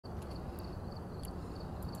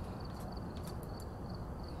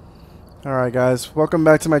Alright guys, welcome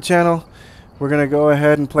back to my channel. We're gonna go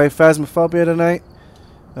ahead and play Phasmophobia tonight.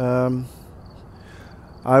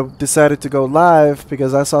 I decided to go live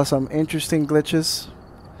because I saw some interesting glitches.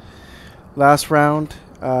 Last round,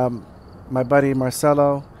 my buddy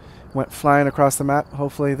Marcelo went flying across the map.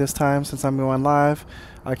 Hopefully this time, since I'm going live,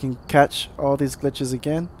 I can catch all these glitches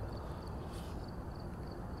again.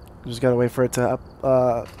 Just gotta wait for it to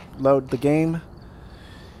load the game.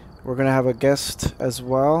 We're gonna have a guest as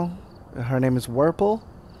well. Her name is Whirlpool.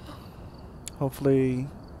 Hopefully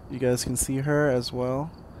you guys can see her as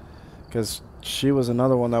well, because she was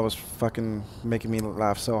another one that was fucking making me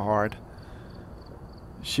laugh so hard.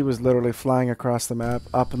 She was literally flying across the map,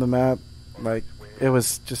 up in the map, like it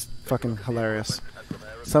was just fucking hilarious.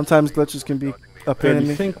 Sometimes glitches can be a pain in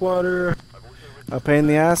the sink water, a pain in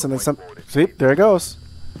the ass, and then some. See, there it goes.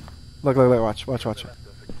 Look, watch.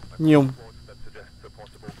 Nyum.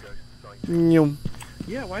 Nyum.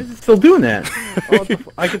 Yeah, why is it still doing that? Oh,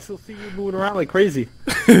 I can still see you moving around like crazy.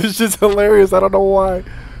 It's just hilarious. I don't know why.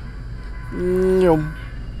 Nyum.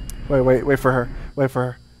 Wait for her. Wait for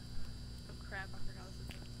her. Oh crap, I forgot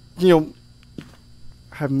this. Nyum.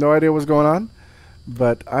 I have no idea what's going on,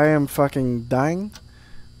 but I am fucking dying.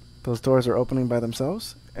 Those doors are opening by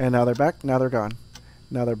themselves, and now they're back. Now they're gone.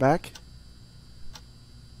 Now they're back,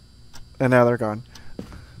 and now they're gone.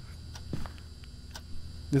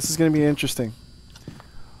 This is going to be interesting.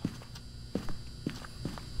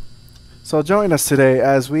 So join us today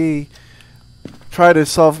as we try to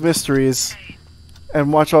solve mysteries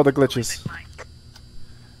and watch all the glitches.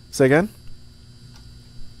 Say again?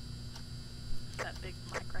 That big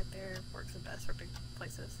mic right there works the best for big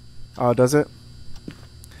places. Oh, does it?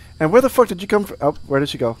 And where the fuck did you come from? Oh, where did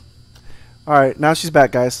she go? Alright, now she's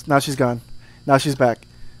back, guys. Now she's gone. Now she's back.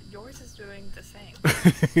 Yours is doing the same.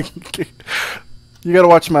 You gotta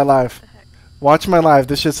watch my live. What the heck? Watch my live.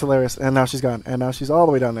 This shit's hilarious. And now she's gone. And now she's all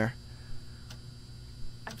the way down there.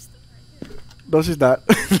 I'm still right here. No, she's not.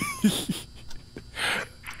 I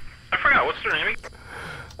forgot, what's their name?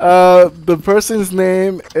 The person's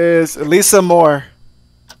name is Lisa Moore.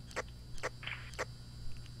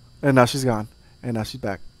 And now she's gone. And now she's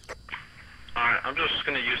back. Alright, I'm just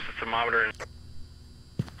gonna use the thermometer and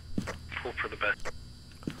hope for the best.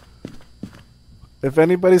 If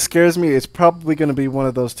anybody scares me, it's probably going to be one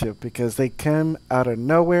of those two, because they came out of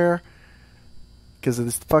nowhere because of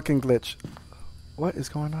this fucking glitch. What is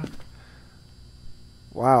going on?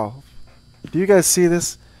 Wow. Do you guys see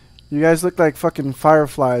this? You guys look like fucking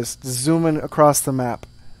fireflies zooming across the map.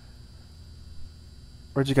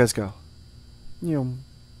 Where'd you guys go? You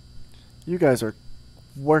guys are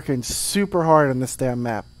working super hard on this damn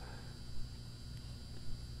map.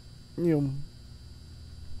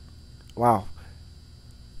 Wow.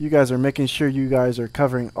 You guys are making sure you guys are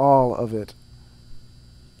covering all of it.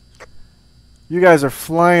 You guys are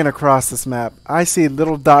flying across this map. I see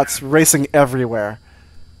little dots racing everywhere.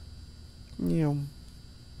 I'm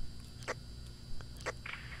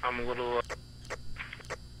a little...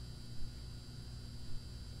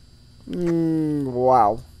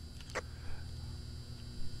 Wow.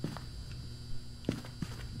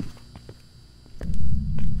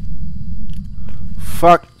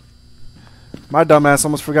 Fuck. My dumbass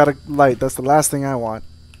almost forgot a light. That's the last thing I want.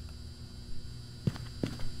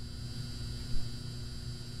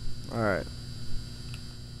 Alright.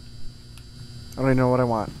 I don't even know what I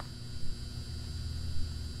want.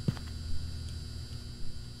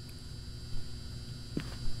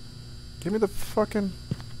 Give me the fucking...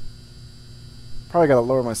 Probably gotta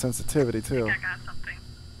lower my sensitivity too. I got something.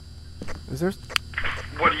 Is there...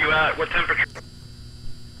 What are you at? What temperature?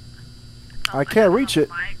 I can't reach it.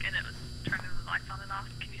 Mic and it was turning the lights on and off.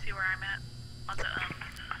 Can you see where I'm at? On the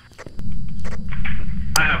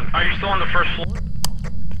Are you still on the first floor?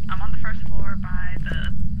 I'm on the first floor by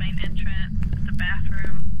the main entrance. It's the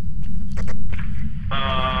bathroom.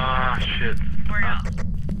 Shit. Where y'all?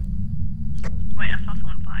 Wait, I saw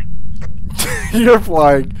someone flying. You're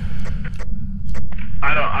flying.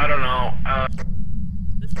 I don't know.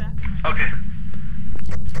 This bathroom. Okay.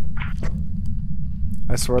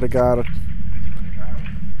 I swear to God.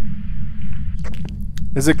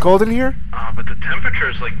 Is it cold in here? But the temperature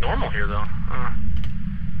is like normal here though.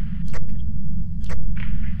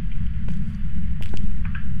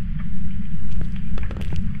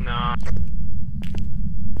 No.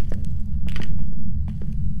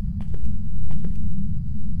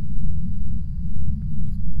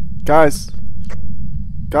 Guys,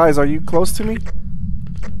 are you close to me?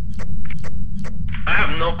 I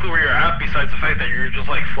have no clue where you're at besides the fact that you're just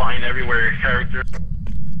like flying everywhere, your character.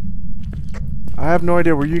 I have no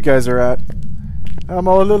idea where you guys are at. I'm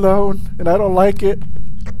all alone, and I don't like it.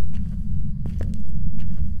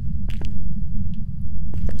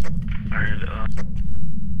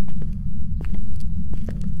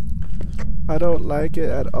 I don't like it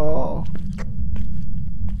at all.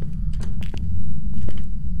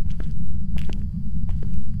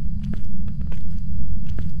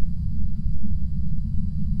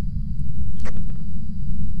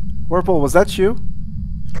 Whirlpool, was that you?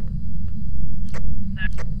 No.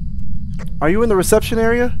 Are you in the reception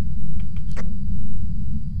area?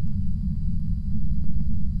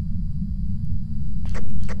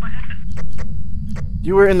 What happened?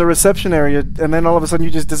 You were in the reception area, and then all of a sudden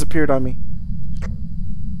you just disappeared on me.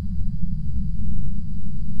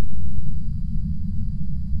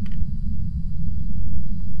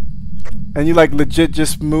 And you like legit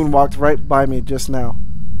just moonwalked right by me just now.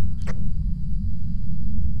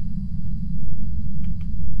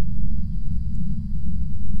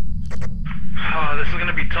 Oh, this is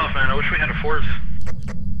gonna be tough, man. I wish we had a force.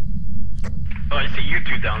 Oh, I see you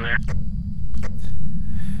two down there.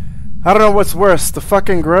 I don't know what's worse, the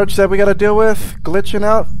fucking grudge that we gotta deal with, glitching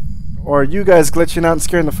out, or you guys glitching out and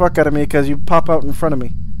scaring the fuck out of me because you pop out in front of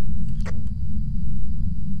me.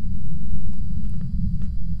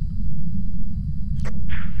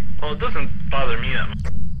 Well, it doesn't bother me that much.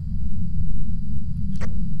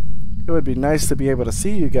 It would be nice to be able to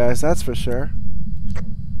see you guys, that's for sure.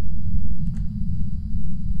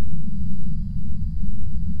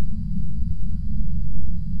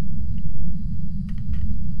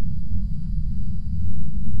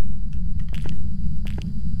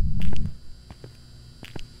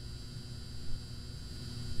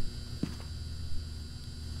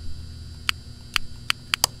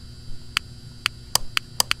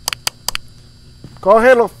 Go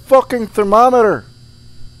ahead, a fucking thermometer.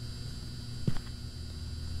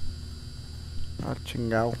 Ah,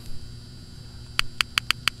 chingao.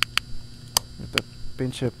 Esta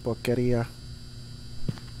pinche porquería.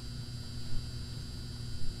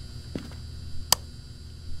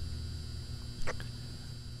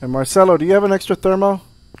 And Marcelo, do you have an extra thermo?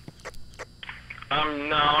 No,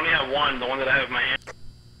 I only have one, the one that I have in my hand.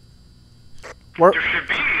 Where? There should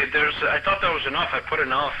be, I thought that was enough. I put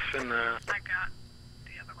enough in the... I got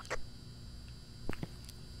the other one.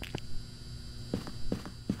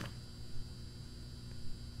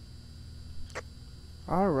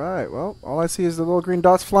 Alright, well, all I see is the little green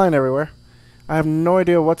dots flying everywhere. I have no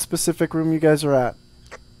idea what specific room you guys are at.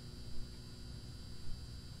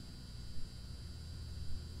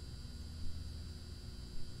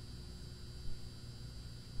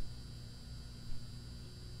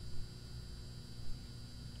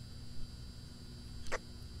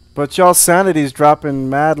 But y'all's sanity's dropping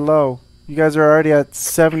mad low. You guys are already at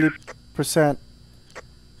 70%.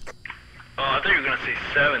 Oh, I thought you were gonna say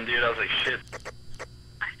 7, dude. I was like, shit.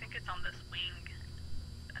 I think it's on this wing.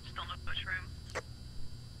 I just don't know which room.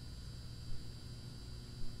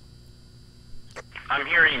 I'm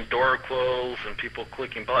hearing door close and people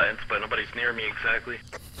clicking buttons, but nobody's near me exactly.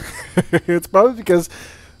 It's probably because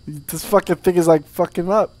this fucking thing is like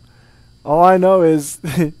fucking up. All I know is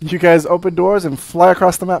you guys open doors and fly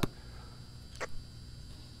across the map.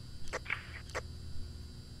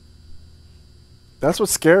 That's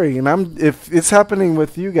what's scary, and if it's happening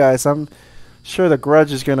with you guys, I'm sure the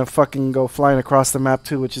grudge is gonna fucking go flying across the map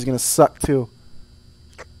too, which is gonna suck too.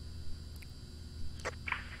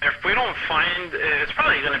 If we don't find, it's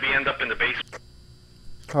probably gonna end up in the basement.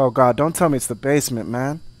 Oh god, don't tell me it's the basement,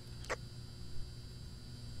 man.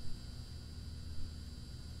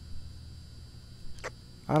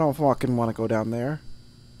 I don't fucking want to go down there.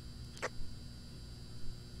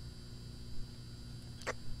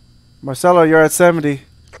 Marcelo, you're at 70.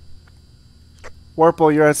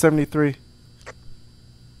 Warple, you're at 73.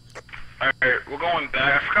 Alright, we're going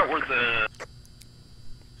back. I forgot where the...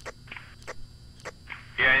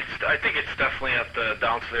 Yeah, I think it's definitely at the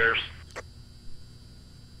downstairs.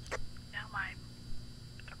 Now my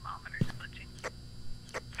thermometer's glitching.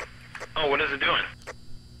 Oh, what is it doing?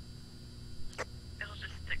 It'll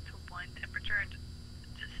just stick to one temperature and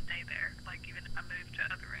just stay there, like even if I move to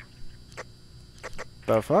other rooms.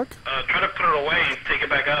 The fuck? Try to put it away and take it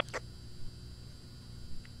back up.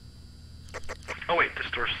 Oh wait,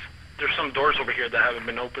 there's some doors over here that haven't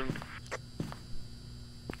been opened.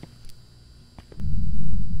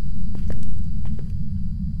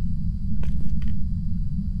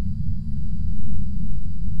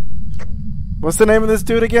 What's the name of this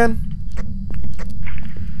dude again?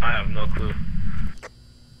 I have no clue.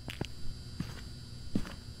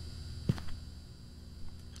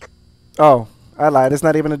 Oh, I lied. It's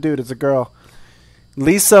not even a dude. It's a girl.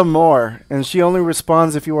 Lisa Moore. And she only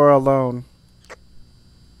responds if you are alone.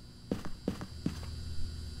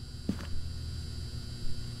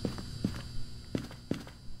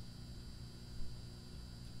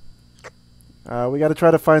 We got to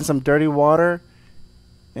try to find some dirty water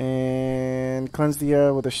and cleanse the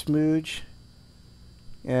air with a smooge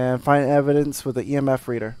and find evidence with the EMF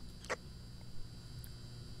reader.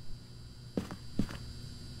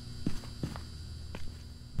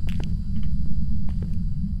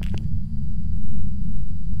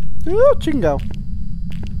 Ooh, chingo.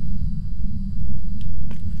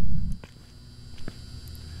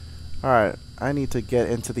 Alright, I need to get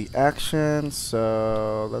into the action,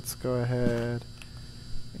 so let's go ahead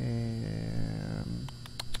and...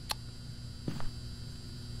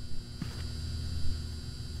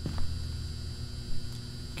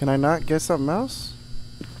 Can I not get something else?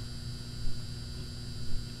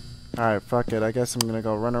 Alright, fuck it. I guess I'm gonna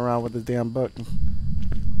go run around with the damn book.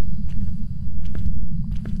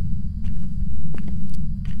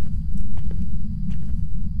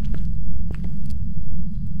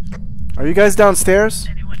 Are you guys downstairs?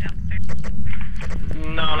 Anyone downstairs?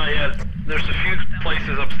 No, not yet. There's a few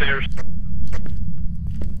places upstairs.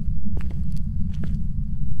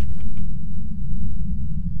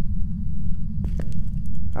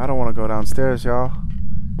 I don't want to go downstairs, y'all.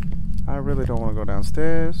 I really don't want to go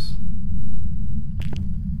downstairs.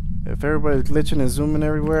 If everybody's glitching and zooming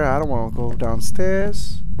everywhere, I don't want to go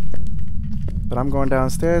downstairs. But I'm going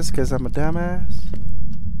downstairs because I'm a dumbass.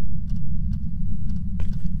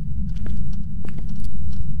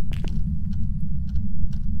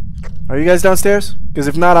 Are you guys downstairs? Because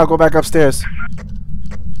if not, I'll go back upstairs.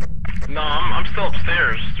 No, I'm still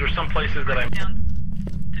upstairs. There's some places that I'm...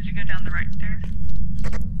 Did you go down the right stairs?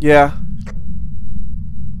 Yeah.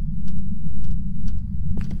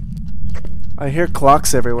 I hear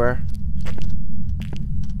clocks everywhere.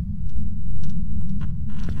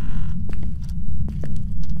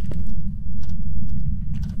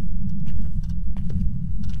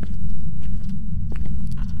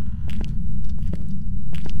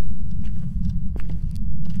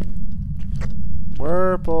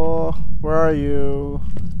 Purple, where are you?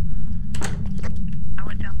 I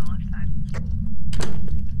went down the left side.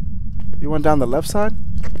 You went down the left side?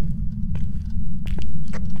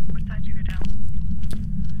 Which side did you go down?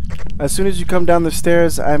 As soon as you come down the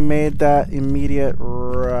stairs, I made that immediate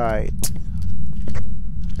right. Do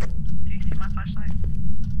you see my flashlight?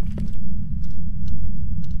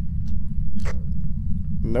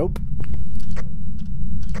 Nope.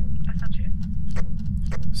 That's not you?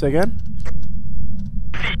 Say again?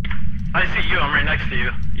 I see you. I'm right next to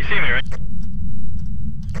you. You see me, right?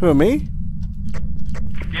 Who, me?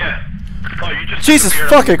 Yeah. Oh, you just... Jesus disappeared.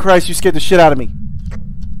 fucking Christ, you scared the shit out of me.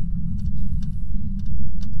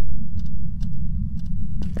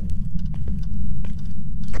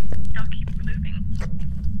 Y'all keep moving.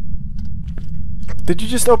 Did you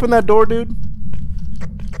just open that door, dude?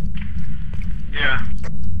 Yeah.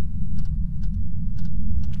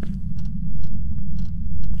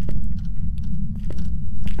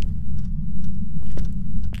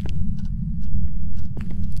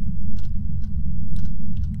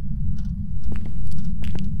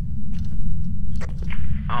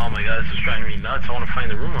 Oh my god, this is driving me nuts. I want to find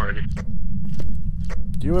the room already.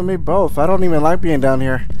 You and me both. I don't even like being down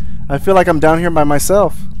here. I feel like I'm down here by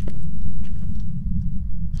myself.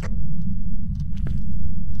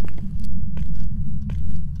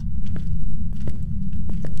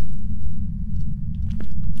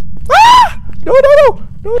 Ah! No, no, no!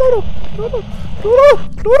 No, no, no! No, no, no, no,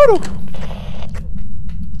 no, no!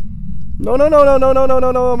 No, no, no, no, no, no, no,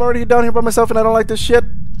 no, no! I'm already down here by myself and I don't like this shit.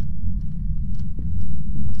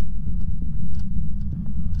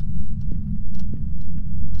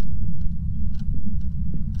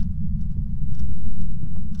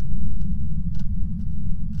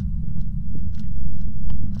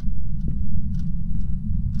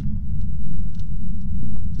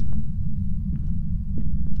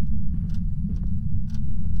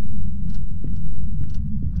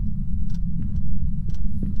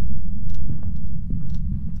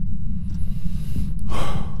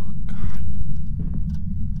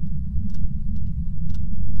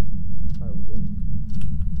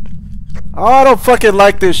 Oh, I don't fucking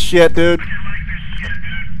like this shit, dude.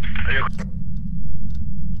 Are you...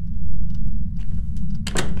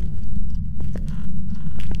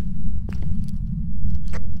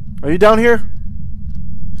 Are you down here?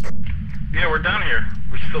 Yeah, we're down here.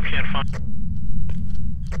 We still can't find...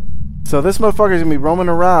 So this motherfucker's gonna be roaming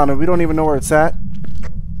around and we don't even know where it's at.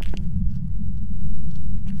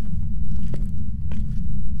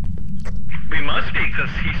 We must be, because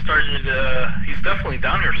he started, he's definitely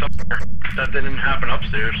down here somewhere. That didn't happen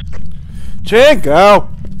upstairs. Chingo!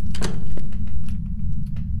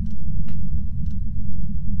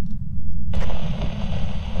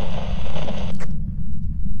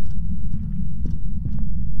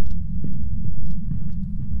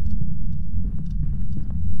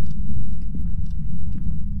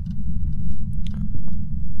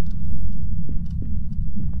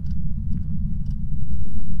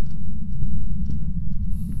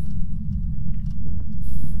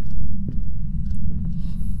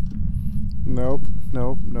 Nope.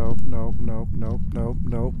 Nope. Nope. Nope. Nope. Nope. Nope.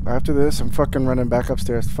 Nope. After this, I'm fucking running back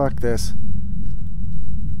upstairs. Fuck this.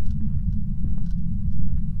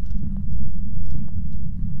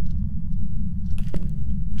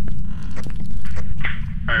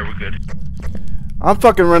 Alright, we're good. I'm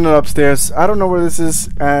fucking running upstairs. I don't know where this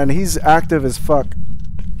is, and he's active as fuck.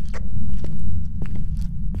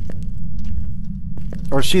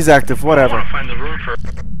 Or she's active, I whatever. want to find the room for.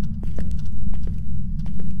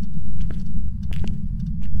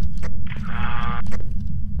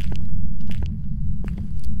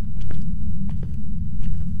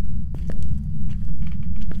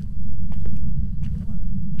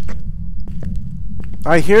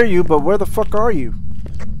 I hear you, but where the fuck are you?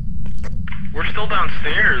 We're still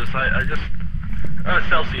downstairs. I just.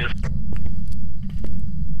 Celsius.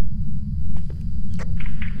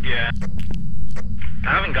 Yeah. I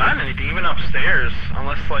haven't gotten anything, even upstairs.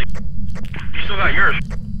 Unless, like. You still got yours.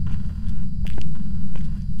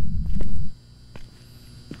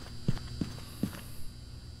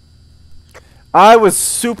 I was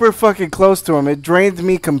super fucking close to him. It drained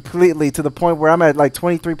me completely to the point where I'm at like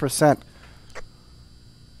 23%.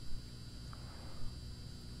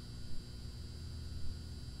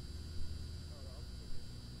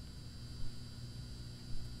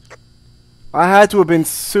 I had to have been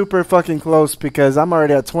super fucking close because I'm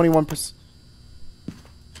already at 21%.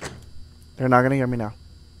 They're not gonna hear me now.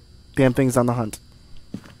 Damn thing's on the hunt.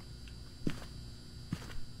 Where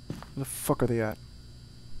the fuck are they at?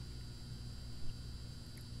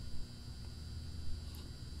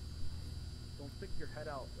 Don't stick your head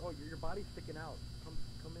out. Oh, your body's sticking out. Come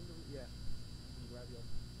into the, yeah. Grab you.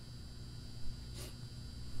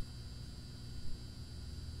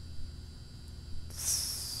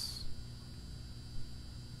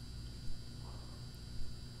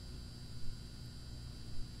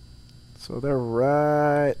 So they're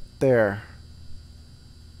right there.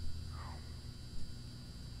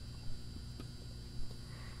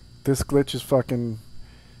 This glitch is fucking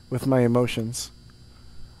with my emotions.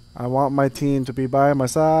 I want my team to be by my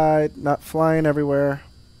side, not flying everywhere.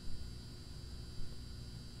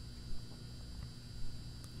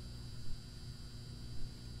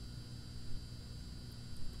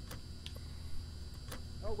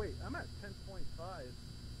 Oh wait, I'm at 10.5.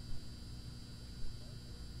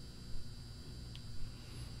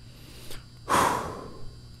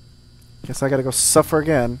 Guess I gotta go suffer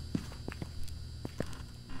again.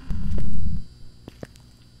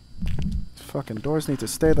 Fucking doors need to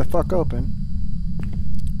stay the fuck open.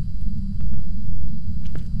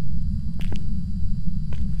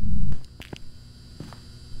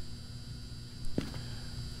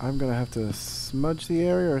 I'm gonna have to smudge the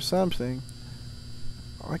area or something.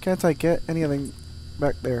 Why can't I get anything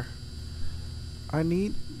back there? I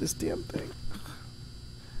need this damn thing.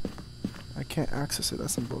 I can't access it.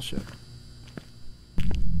 That's some bullshit.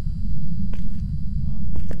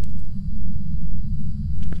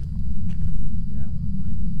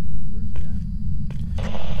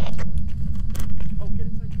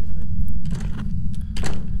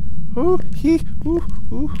 Ooh, he, ooh,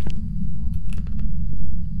 ooh.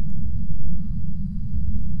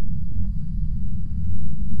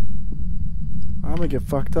 I'm gonna get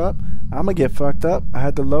fucked up. I'm gonna get fucked up. I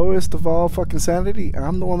had the lowest of all fucking sanity.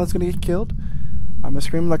 I'm the one that's gonna get killed. I'm gonna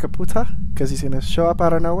scream like a puta because he's gonna show up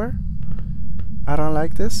out of nowhere. I don't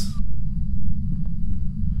like this.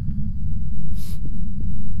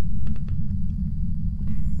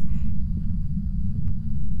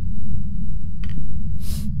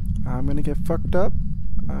 I'm gonna get fucked up.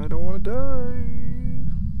 I don't wanna die.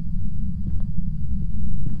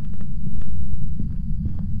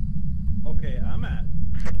 Okay, I'm at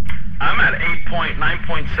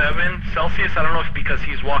 8.9.7 Celsius. I don't know if because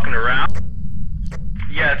he's walking around.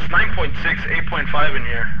 Yeah, it's 9.6, 8.5 in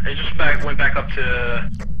here. It just went back up to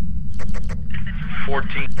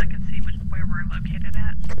 14. I can see where we're located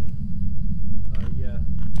at. yeah.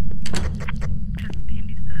 Because he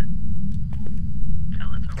needs to tell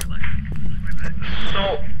us where we're located.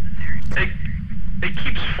 So it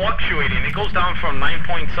keeps fluctuating. It goes down from 9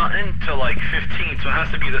 point something to like 15. So it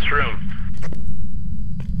has to be this room.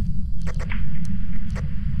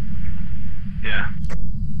 Yeah.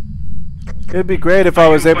 It'd be great if I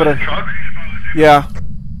was able to. Truck? Yeah.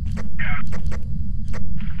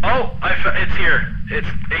 Oh, it's here. It's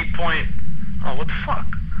 8 point. Oh, what the fuck?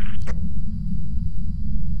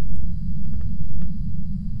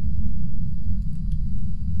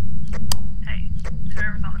 Hey,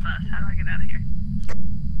 whoever's on the bus, how do I get out of here?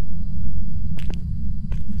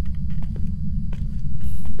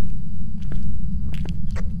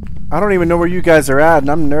 I don't even know where you guys are at, and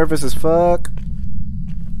I'm nervous as fuck.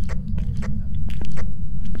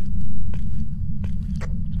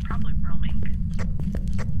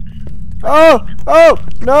 Oh! Oh!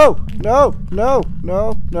 No! No! No!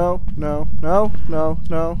 No! No! No! No! No! No!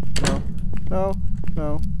 No! No!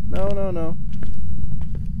 No! No! No! No!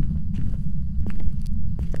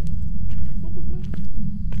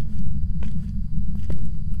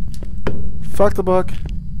 Fuck the book.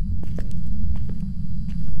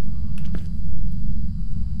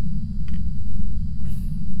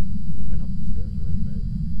 We went up the stairs already, right?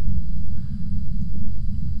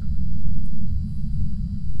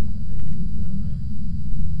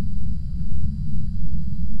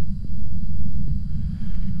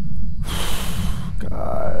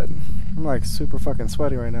 God. I'm like super fucking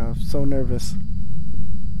sweaty right now. I'm so nervous.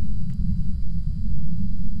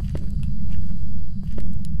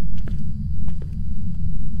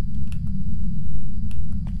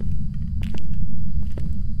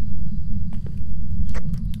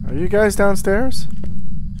 Are you guys downstairs?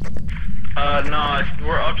 No,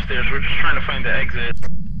 we're upstairs. We're just trying to find the exit.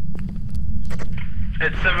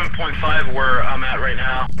 It's 7.5 where I'm at right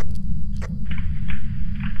now.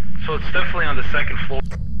 So it's definitely on the second floor.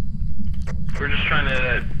 We're just trying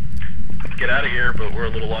to get out of here, but we're a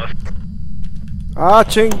little lost. Ah,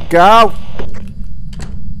 chingao!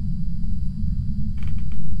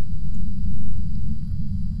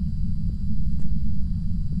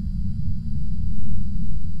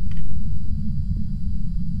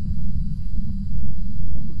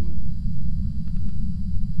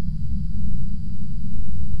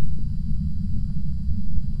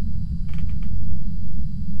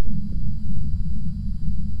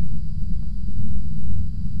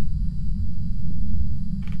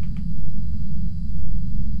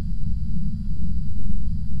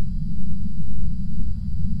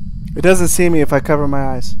 It doesn't see me if I cover my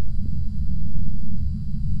eyes.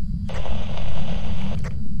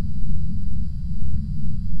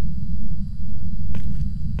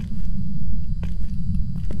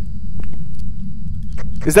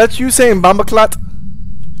 Is that you saying Bambaclat?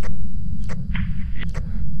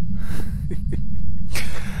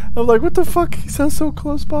 I'm like, what the fuck? He sounds so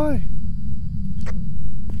close by.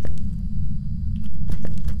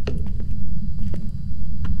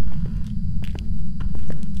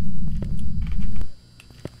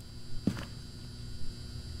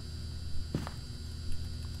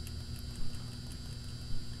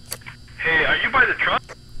 Hey, are you by the truck?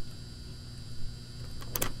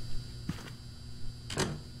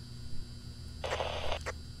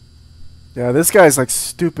 Yeah, this guy's like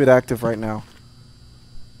stupid active right now.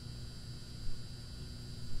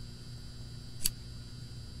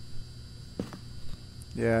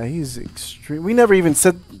 Yeah, he's extreme. We never even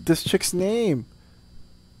said this chick's name.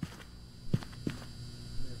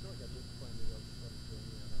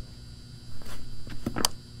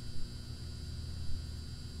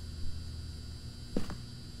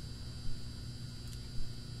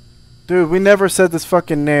 Dude, we never said this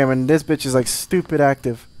fucking name, and this bitch is like stupid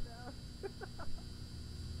active.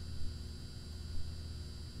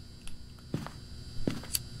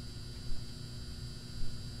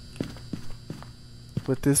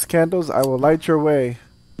 With these candles, I will light your way.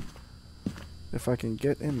 If I can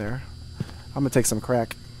get in there. I'm gonna take some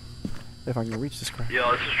crack. If I can reach this crack.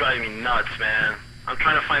 Yo, this is driving me nuts, man. I'm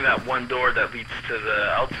trying to find that one door that leads to the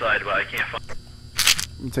outside, but I can't find it.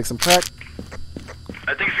 I'm gonna take some crack.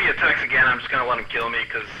 I think if he attacks again, I'm just gonna let him kill me,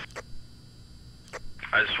 because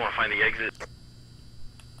I just want to find the exit.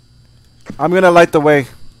 I'm gonna light the way.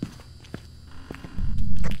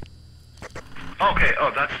 Okay,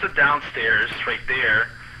 oh, that's the downstairs, right there.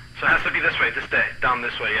 So it has to be this way, down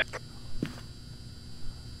this way, yeah.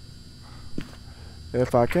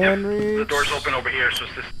 If I can reach. The door's open over here, so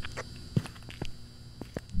it's this.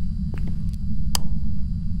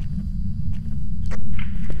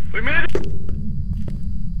 We made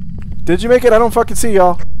it! Did you make it? I don't fucking see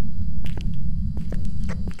y'all.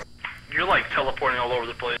 You're like teleporting all over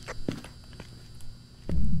the place.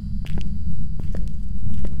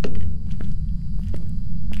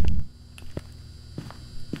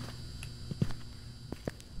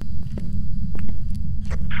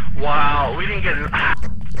 Wow, we didn't get an...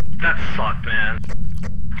 that sucked, man.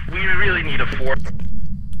 We really need a fourth.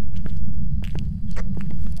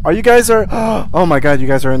 Are you guys are... Oh my god, you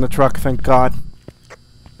guys are in the truck, thank god.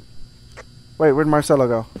 Wait, where'd Marcelo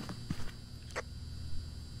go?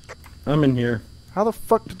 I'm in here. How the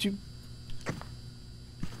fuck did you...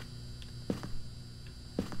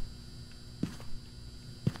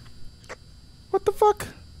 What the fuck?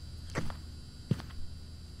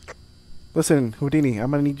 Listen, Houdini,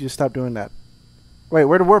 I'm gonna need you to stop doing that. Wait,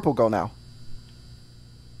 where did Whirlpool go now?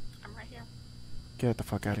 I'm right here. Get the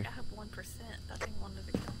fuck out of I here. have 1%. That thing wanted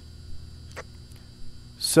to go.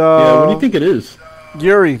 So... Yeah, what do you think it is?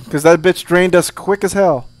 Yuri, because that bitch drained us quick as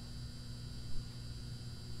hell.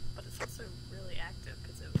 But it's also really active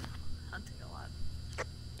because it was hunting a lot.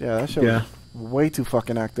 Yeah, that shit Yeah. was way too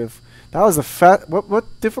fucking active. That was a fat. What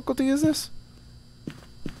difficulty is this?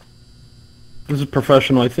 This is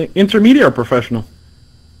professional, I think. Intermediate or professional?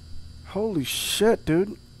 Holy shit,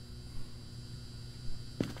 dude.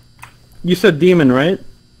 You said demon, right?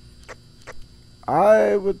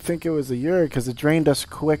 I would think it was a Yuri because it drained us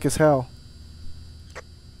quick as hell.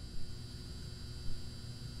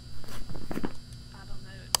 I don't know.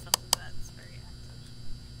 It's something that's very active.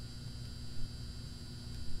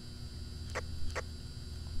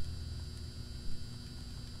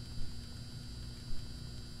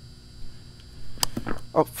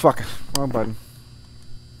 Oh, fuck. Wrong button.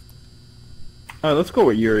 Alright, let's go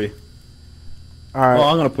with Yuri. Alright. Oh,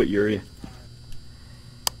 I'm gonna put Yuri.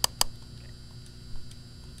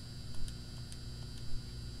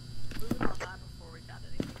 We would all die before we got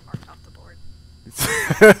anything marked off the board.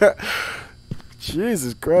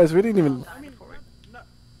 Jesus Christ, we didn't even... Die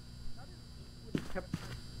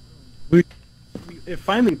before It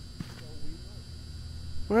finally...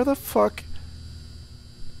 Where the fuck?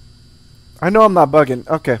 I know I'm not bugging.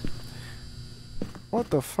 Okay. What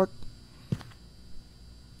the fuck?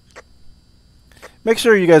 Make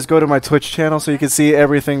sure you guys go to my Twitch channel so you can see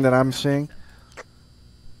everything that I'm seeing.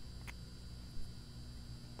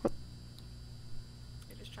 You're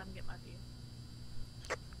just trying to get my view.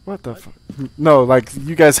 What the fuck? No, like,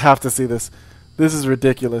 you guys have to see this. This is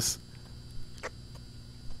ridiculous.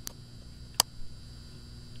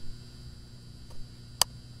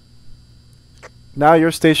 Now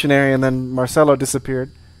you're stationary and then Marcelo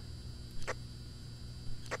disappeared.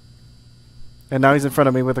 And now he's in front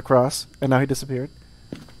of me with a cross. And now he disappeared.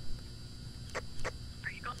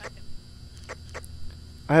 Are you going back in?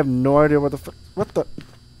 I have no idea what the fuck. What the?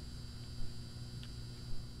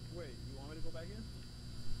 Wait, you want me to go back in?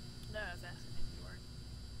 No, I was asking if you were.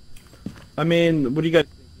 I mean, what do you guys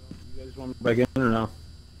think? You guys want me to go back in or no?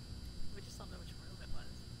 We just don't know which room it was.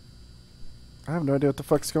 I have no idea what the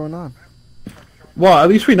fuck's going on. Well, at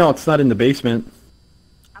least we know it's not in the basement.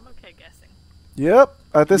 I'm okay guessing. Yep,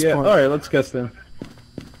 at this Yeah, point. alright, let's guess then.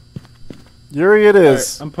 Yuri it Alright,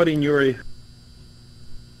 is. I'm putting Yuri.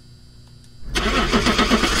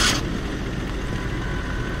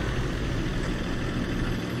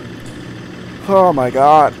 Oh my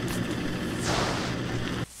god.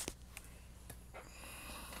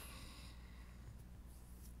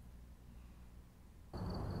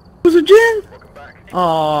 Was it Jin?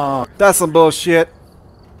 Aww. That's some bullshit.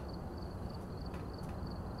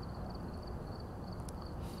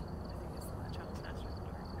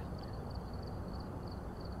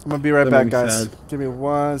 I'm gonna be right That back, made me guys. sad. Give me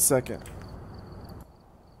 1 second.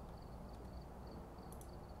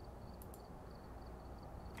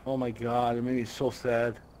 Oh my god, it made me so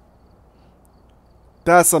sad.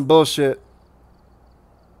 That's some bullshit.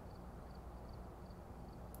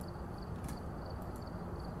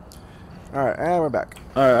 Alright, and we're back.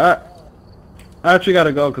 Alright, I actually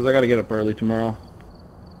gotta go because I gotta get up early tomorrow.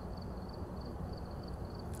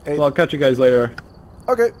 Hey. So I'll catch you guys later.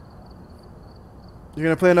 Okay. You're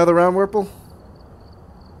gonna play another round, Whirple?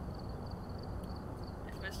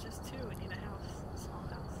 If it's just two, we need a house. A small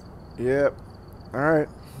house. Yep. Alright.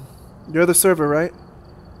 You're the server, right?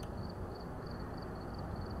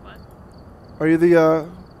 What? Are you the,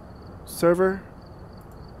 server?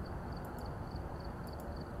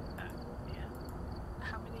 Yeah.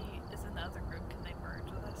 How many is in the other group? Can they merge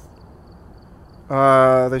with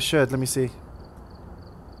us? They should. Let me see.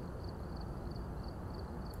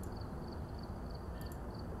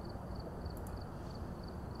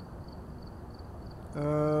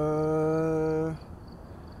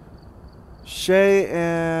 Shay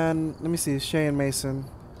and... Let me see. Shay and Mason.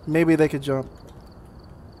 Maybe they could jump.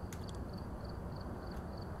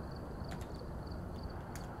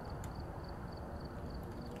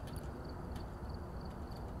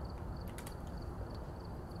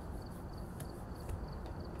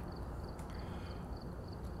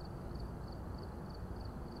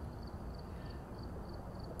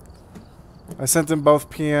 I sent them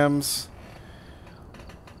both PMs.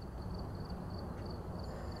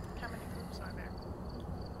 How many groups are there?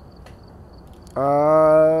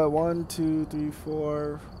 1, 2, 3,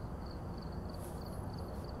 4.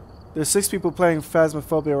 There's 6 people playing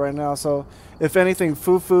Phasmophobia right now, so if anything,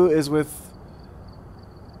 Fufu is with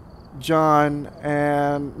John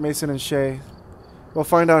and Mason and Shay. We'll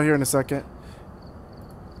find out here in a second.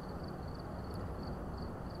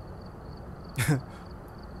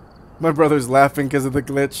 My brother's laughing because of the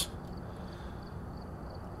glitch.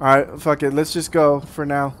 Alright, fuck it. Let's just go for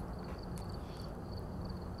now.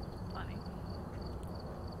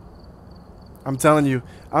 I'm telling you.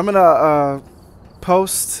 I'm gonna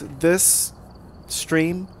post this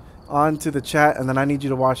stream onto the chat, and then I need you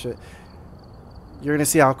to watch it. You're gonna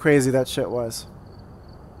see how crazy that shit was.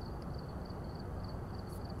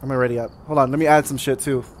 I'm already up. Hold on, let me add some shit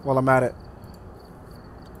too while I'm at it.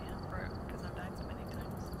 Yeah, because I've died so many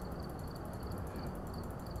times.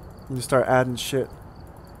 Let me start adding shit.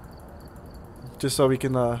 Just so we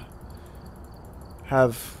can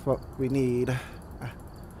have what we need.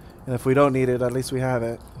 And if we don't need it, at least we have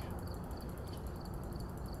it.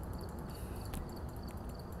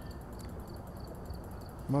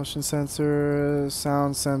 Motion sensors,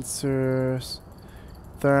 sound sensors,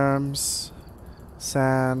 therms,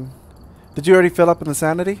 sand. Did you already fill up in the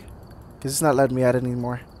sanity? Because it's not letting me add it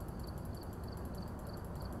anymore.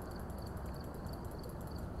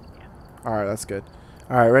 Alright, that's good.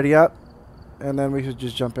 Alright, ready up? And then we should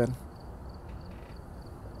just jump in.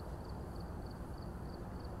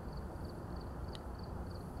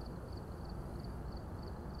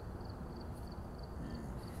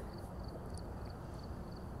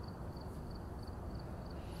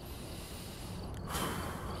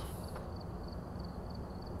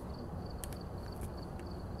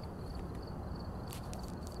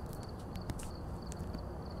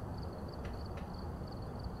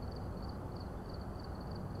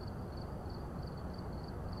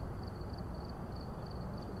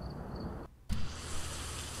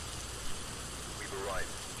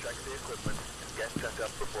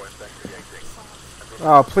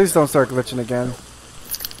 Oh, please don't start glitching again.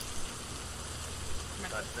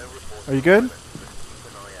 Are you good?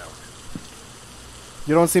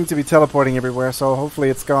 You don't seem to be teleporting everywhere, so hopefully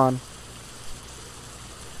it's gone.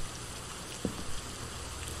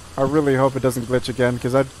 I really hope it doesn't glitch again,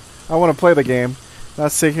 because I want to play the game,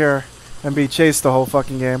 not sit here and be chased the whole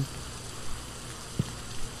fucking game.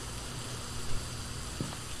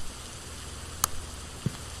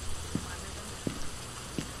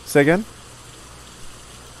 Say again?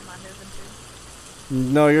 Am I moving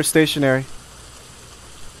too? No, you're stationary.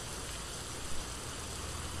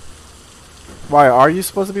 Why, are you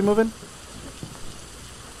supposed to be moving?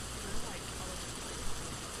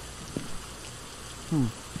 Hmm.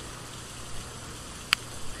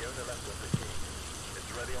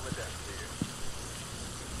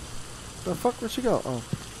 The fuck, where'd she go? Oh.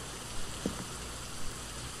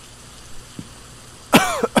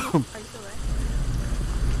 Are you still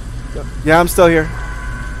there? Yeah, I'm still here.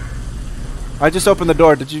 I just opened the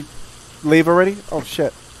door. Did you leave already? Oh,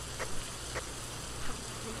 shit.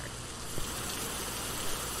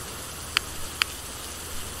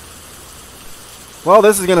 Well,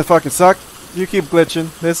 this is gonna fucking suck. You keep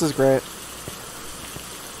glitching. This is great.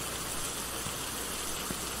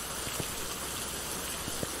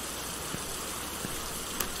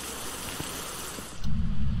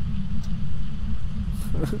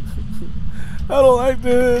 I don't like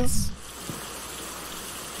this.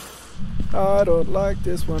 I don't like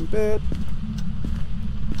this one bit.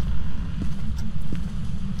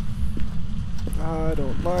 I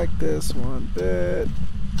don't like this one bit.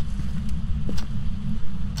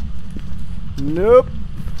 Nope.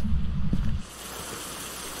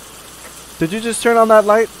 Did you just turn on that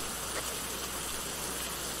light?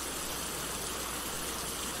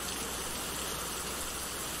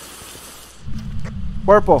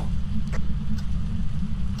 Purple.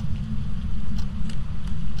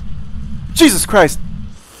 Jesus Christ.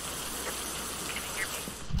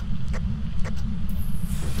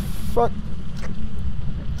 Fuck.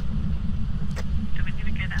 Do we need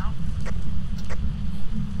to get out?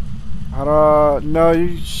 I don't know.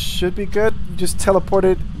 You should be good. You just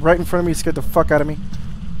teleported right in front of me. Scared the fuck out of me.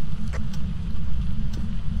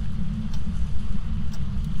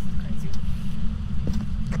 Crazy.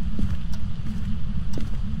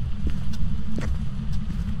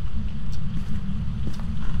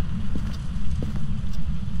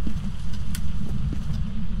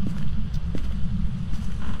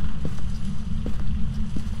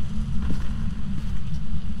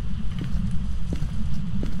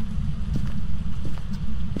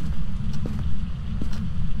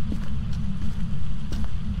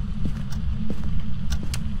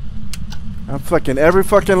 I'm flicking every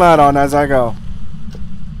fucking light on as I go.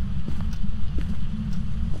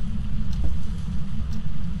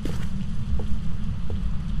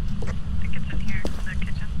 I think it's in here, the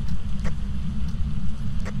kitchen.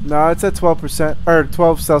 No, it's at 12%, or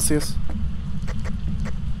 12 Celsius.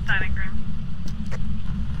 Dining room.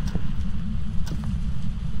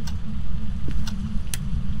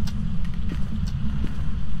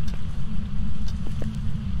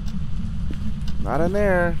 Not in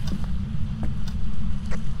there.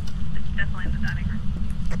 It's definitely in the dining room.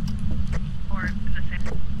 Or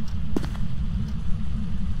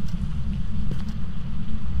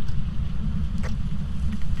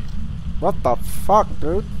What the fuck,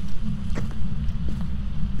 dude?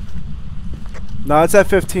 No, it's at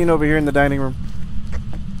 15 over here in the dining room.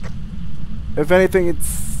 If anything,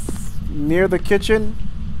 it's near the kitchen.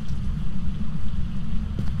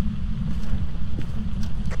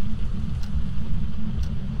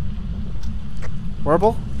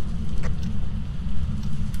 Warble?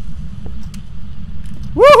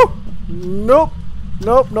 Woo! Nope.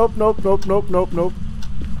 Nope, nope, nope, nope, nope, nope, nope.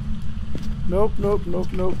 Nope, nope,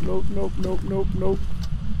 nope, nope, nope, nope, nope, nope, nope.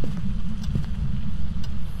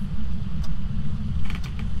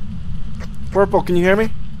 Purple, can you hear me?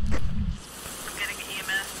 I'm getting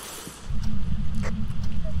EMS.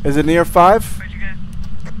 Is it near 5? Where'd you go?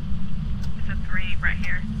 It's a 3 right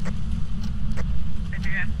here. Where'd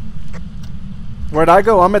you go? Where'd I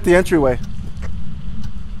go? I'm at the entryway.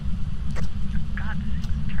 God, this is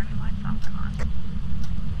turning lights off and on.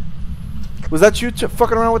 Was that you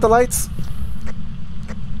fucking around with the lights? No.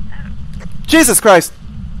 Jesus Christ!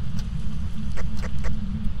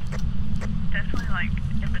 Definitely like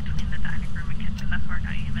in between the dining room and kitchen. That's where I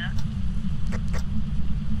got EMS.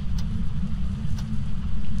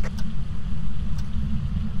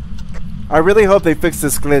 I really hope they fix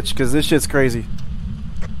this glitch, because this shit's crazy.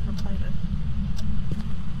 We'll play this.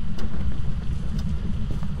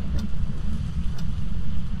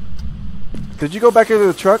 Did you go back into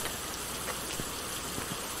the truck?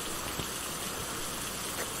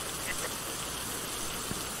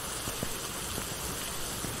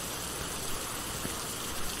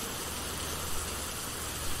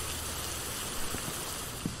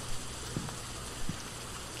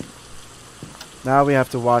 Now we have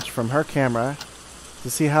to watch from her camera to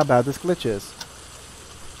see how bad this glitch is.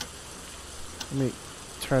 Let me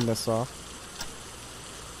turn this off.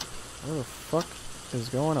 What the fuck is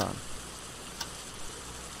going on?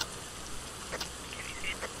 Can you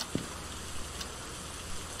see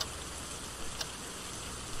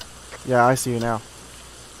it? Yeah, I see you now.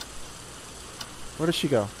 Where did she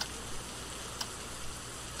go?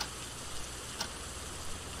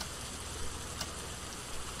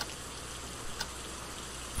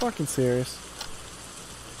 Fucking serious.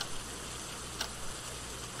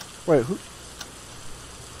 Wait, who?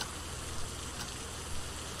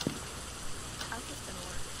 How's this gonna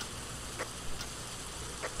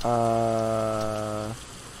work?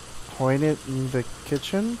 Point it in the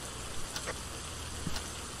kitchen? No,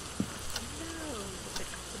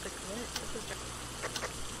 with the glitch. This is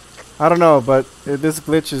just I don't know, but this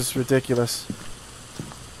glitch is ridiculous.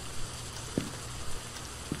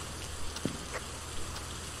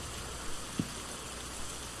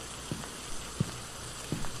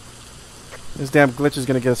 This damn glitch is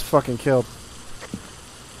gonna get us fucking killed.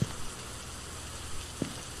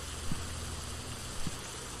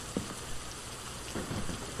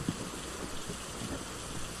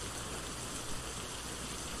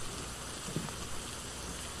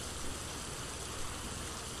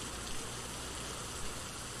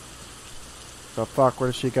 The fuck,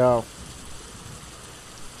 where did she go?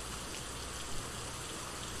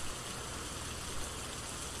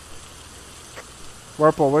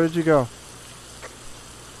 Warple, where did you go?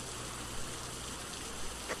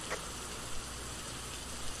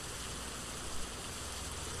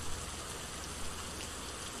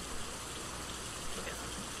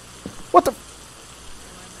 What the?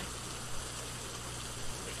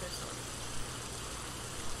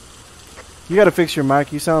 You gotta fix your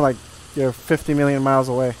mic. You sound like you're 50 million miles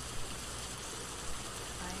away.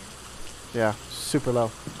 Yeah, super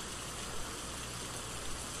low.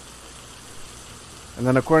 And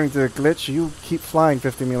then according to the glitch, you keep flying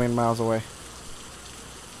 50 million miles away.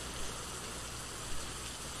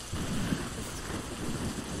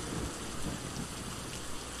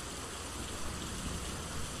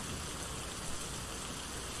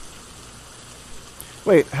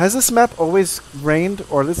 Wait, has this map always rained,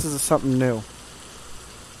 or this is something new?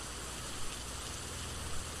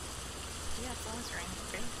 Yeah, it's always raining.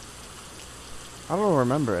 Okay. I don't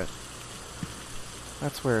remember it.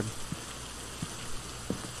 That's weird.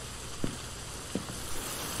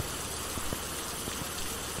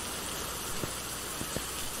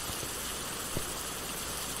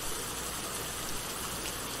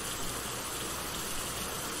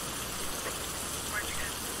 Where'd you go?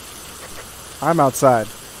 I'm outside.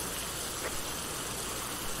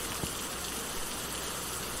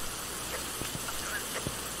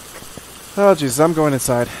 Oh jeez, I'm going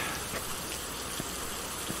inside. What?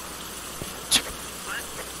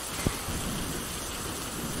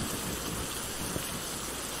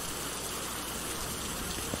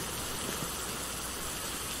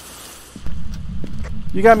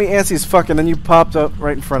 You got me antsy as fuck, and then you popped up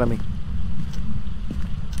right in front of me.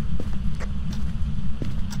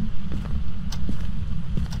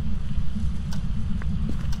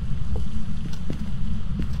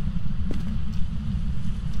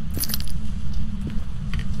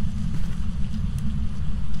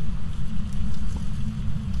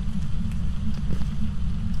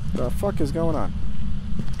 The fuck is going on?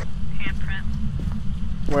 Handprint.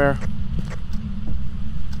 Where?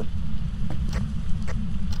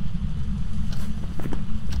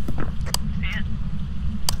 See it?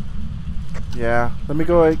 Yeah. Let me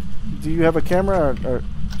go. Do you have a camera or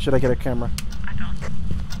should I get a camera? I don't.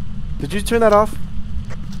 Did you turn that off?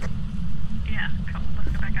 Yeah, come,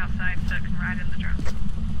 let's go back outside so it can ride in the drone.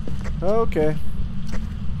 Okay.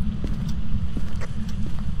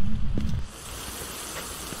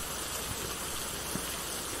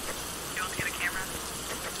 You want to get a camera?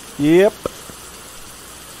 Yep.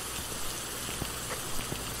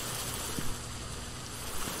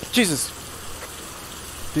 Jesus.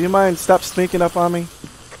 Do you mind stop sneaking up on me?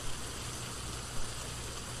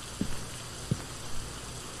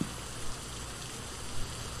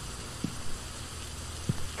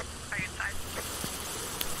 Are you inside?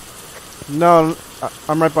 No,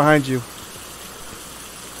 I'm right behind you. This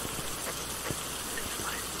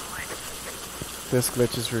is the light. This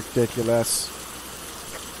glitch is ridiculous.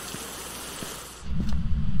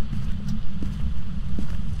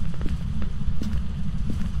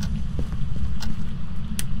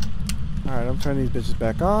 Alright, I'm turning these bitches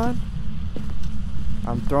back on.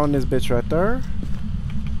 I'm throwing this bitch right there.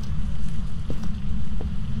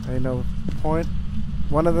 Ain't no point.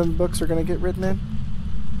 One of them books are gonna get written in.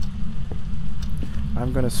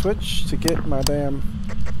 I'm gonna switch to get my damn...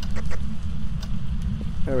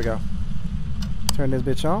 There we go. Turn this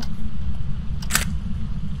bitch on.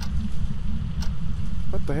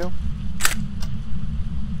 What the hell?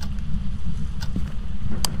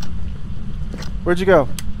 Where'd you go?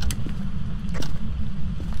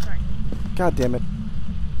 Sorry. God damn it.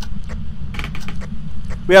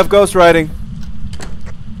 We have ghost writing.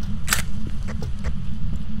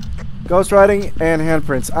 Ghost writing and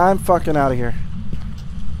handprints. I'm fucking out of here.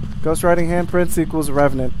 Ghost writing handprints equals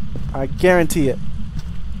revenant. I guarantee it.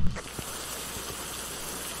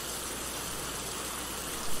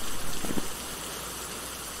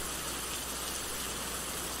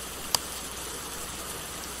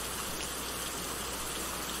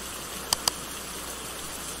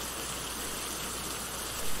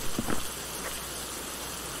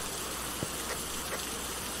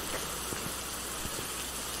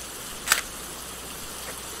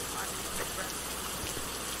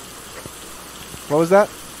 What was that?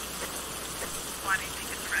 Why do you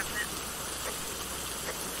think it's revenant?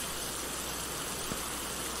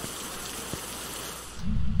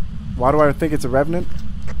 Why do I think it's a revenant?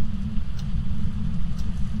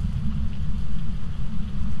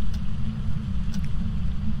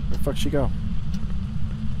 Where the fuck she go?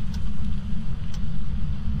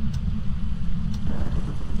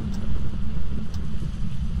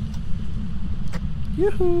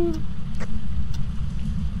 Yoo-hoo!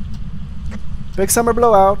 Big summer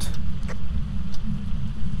blowout.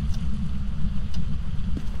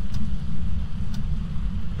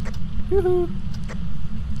 Yoo-hoo!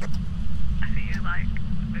 I see you like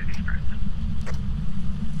movie person.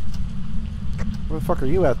 Where the fuck are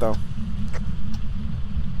you at, though?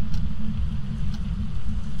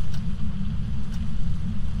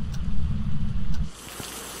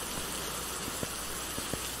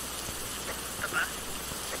 The bus.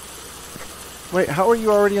 Wait, how are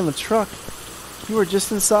you already in the truck? You were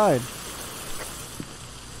just inside.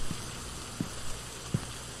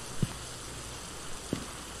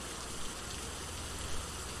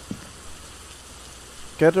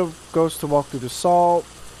 Get a ghost to walk through the salt.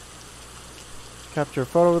 Capture a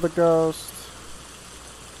photo of the ghost.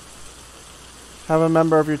 Have a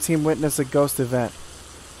member of your team witness a ghost event.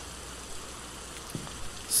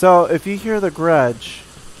 So, if you hear the grudge,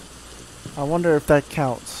 I wonder if that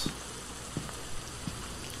counts.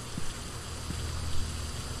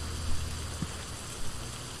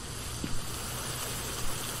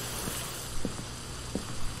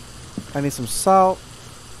 I need some salt.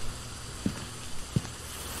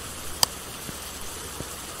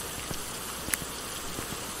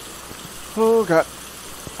 Oh god.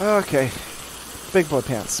 Okay. Big boy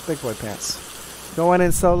pants. Big boy pants. Going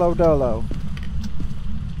in solo dolo.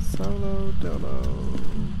 Solo dolo.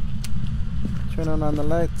 Turn on the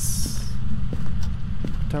lights.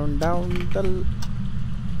 Turn down the...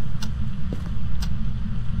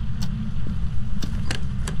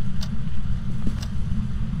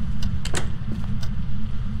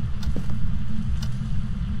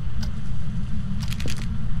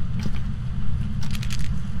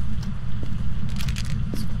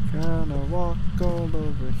 Gonna walk all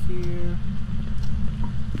over here.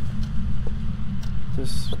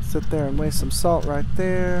 Just sit there and waste some salt right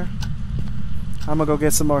there. I'm gonna go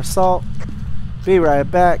get some more salt. Be right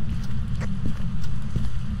back.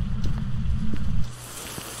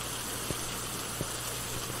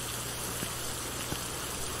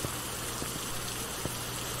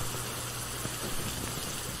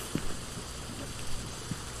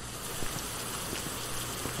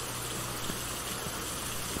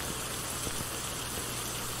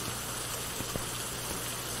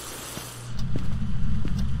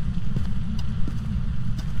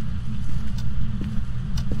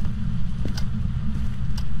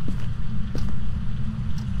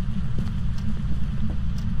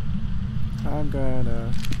 I'm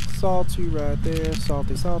gonna salt you right there.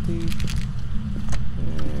 Salty, salty.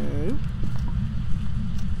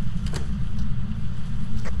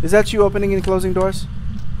 Is that you opening and closing doors?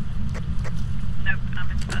 Nope,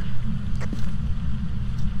 I'm in stuff.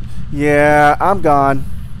 Yeah, I'm gone.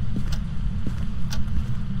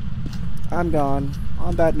 I'm gone.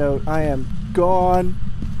 On that note, I am gone.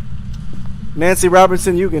 Nancy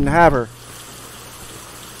Robinson, you can have her.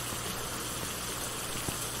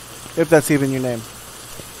 If that's even your name.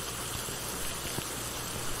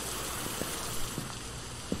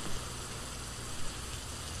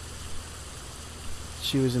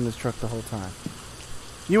 She was in the truck the whole time.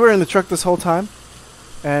 You were in the truck this whole time?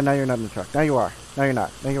 And now you're not in the truck. Now you are. Now you're not.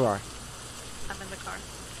 Now you are. I'm in the car.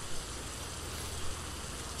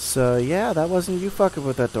 So yeah, that wasn't you fucking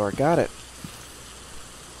with that door. Got it.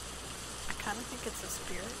 I kind of think it's a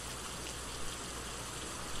spirit.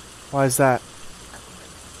 Why is that?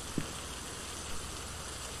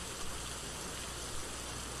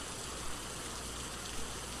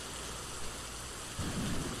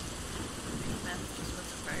 That just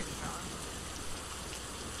wasn't very strong.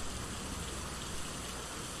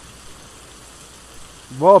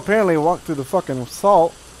 Well, apparently it walked through the fucking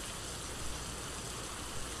salt.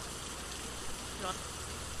 You want-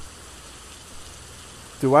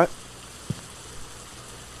 Do what?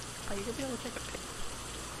 Are you gonna be able to take a picture?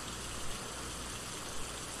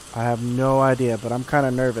 I have no idea, but I'm kind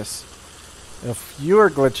of nervous. If you're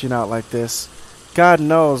glitching out like this, God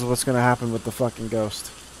knows what's going to happen with the fucking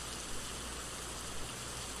ghost.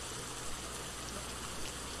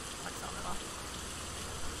 Like sound it off.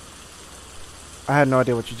 I had no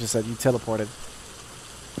idea what you just said. You teleported.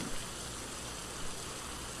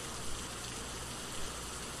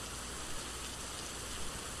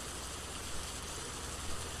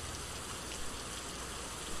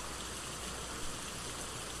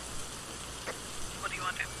 What do you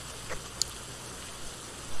want to do?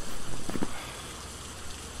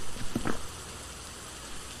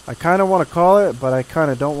 I kind of want to call it, but I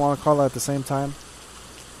kind of don't want to call it at the same time.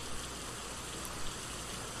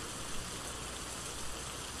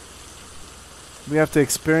 We have to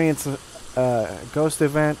experience a ghost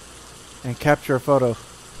event and capture a photo.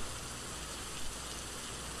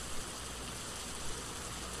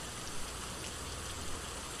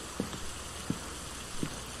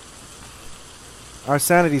 Our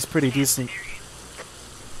sanity's pretty decent.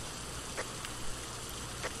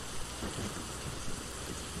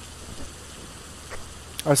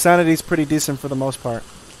 Our sanity's pretty decent for the most part.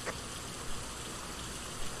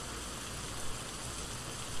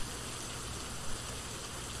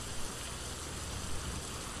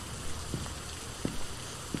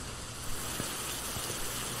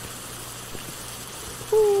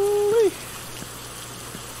 Ooh-wee.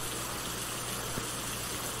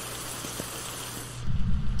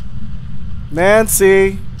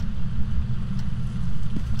 Nancy.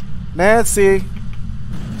 Nancy.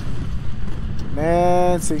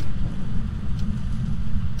 Nancy.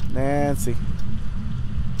 Nancy.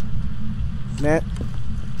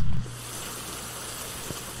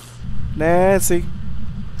 Nancy.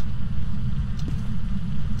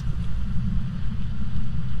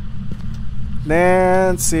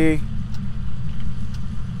 Nancy.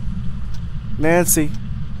 Nancy.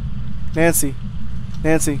 Nancy.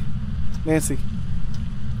 Nancy. Nancy.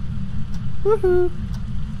 Woohoo.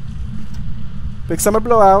 Big summer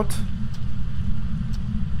blowout.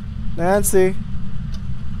 Nancy. Are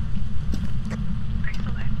you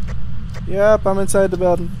still there? Yep, I'm inside the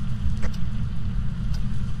building.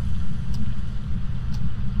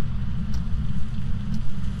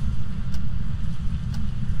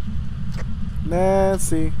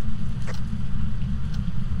 Nancy.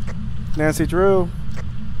 Nancy Drew.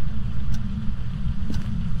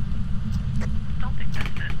 Don't think that's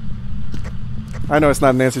it. I know it's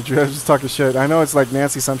not Nancy Drew. I was just talking shit. I know it's like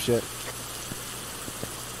Nancy some shit.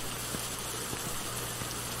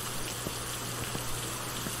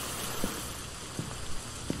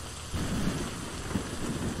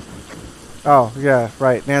 Oh, yeah,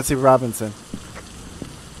 right. Nancy Robinson.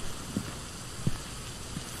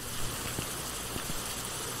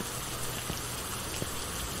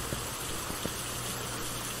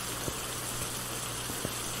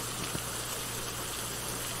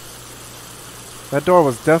 That door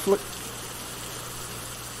was definitely...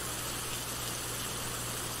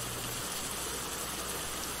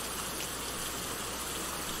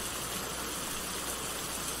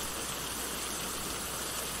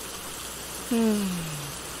 I'm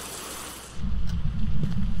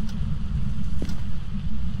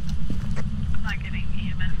not getting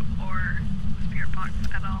EMF or spirit box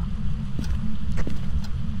at all.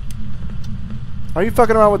 Are you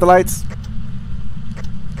fucking around with the lights?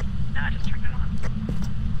 No, I just turned it on.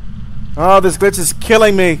 Oh, this glitch is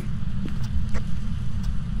killing me.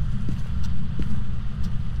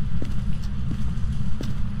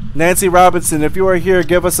 Nancy Robinson, if you are here,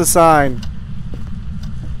 give us a sign.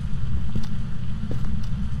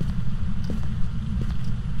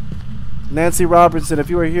 Nancy Robinson, if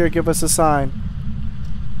you are here, give us a sign.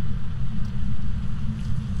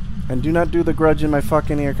 And do not do the grudge in my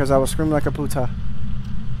fucking ear, because I will scream like a puta.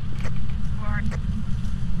 Or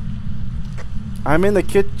I'm in the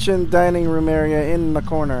kitchen dining room area in the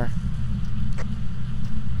corner.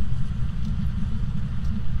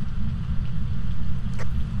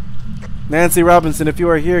 Nancy Robinson, if you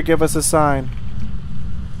are here, give us a sign.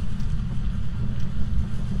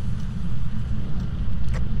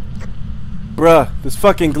 Bruh, this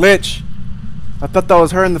fucking glitch. I thought that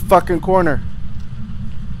was her in the fucking corner.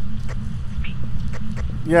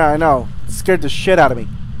 Yeah, I know. It scared the shit out of me.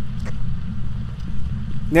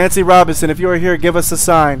 Nancy Robinson, if you are here, give us a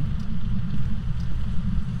sign.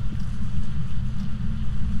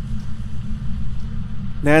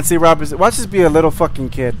 Nancy Robinson, watch this be a little fucking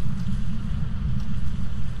kid.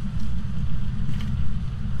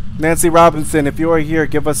 Nancy Robinson, if you are here,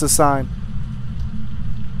 give us a sign.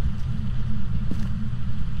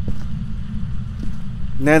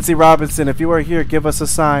 Nancy Robinson, if you are here, give us a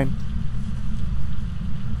sign.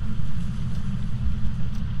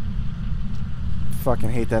 Fucking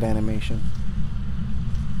hate that animation.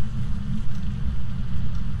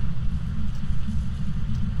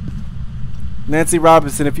 Nancy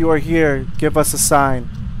Robinson, if you are here, give us a sign.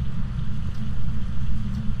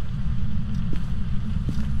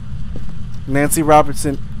 Nancy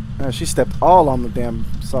Robinson, she stepped all on the damn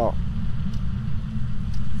salt.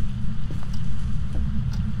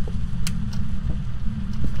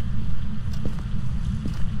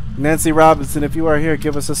 Nancy Robinson, if you are here,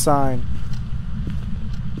 give us a sign.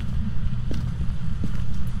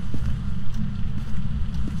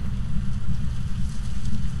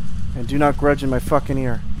 And do not grudge in my fucking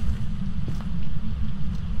ear.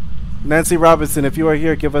 Nancy Robinson, if you are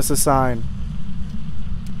here, give us a sign.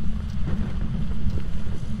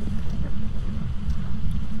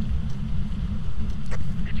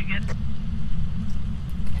 did you get it?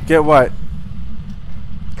 Get what?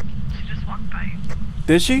 She just walked by you.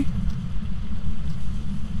 Did she?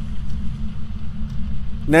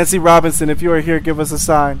 Nancy Robinson, if you are here, give us a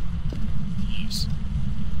sign.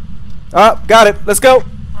 Ah, got it. Let's go. Well,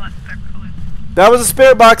 that's their clue. That was a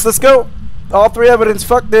spirit box. Let's go. All three evidence.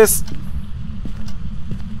 Fuck this.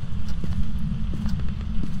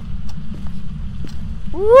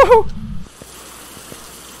 Woohoo!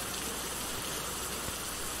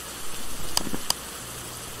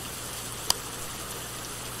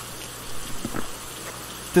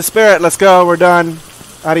 The spirit. Let's go. We're done.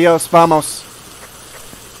 Adios. Vamos.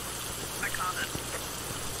 I caught it.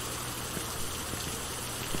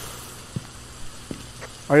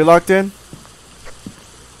 Are you locked in?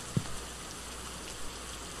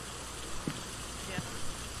 Yeah.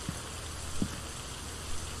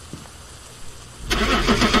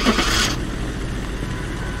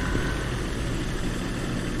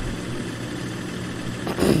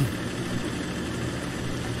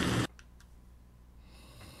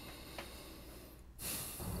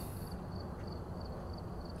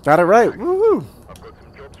 Got it right. Woohoo! I've got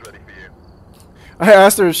some jobs ready for you. I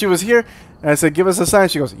asked her if she was here, and I said, give us a sign.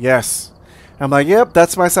 She goes, yes. I'm like, yep,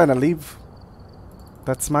 that's my sign to leave.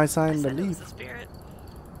 That's my I sign to said it was leave. a spirit.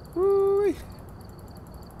 Woo-wee.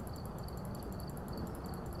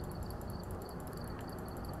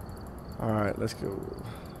 Alright, let's go.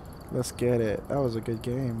 Let's get it. That was a good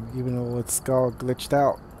game, even though it's all glitched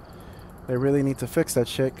out. They really need to fix that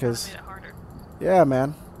shit, Kinda because, made it harder. yeah,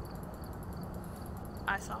 man.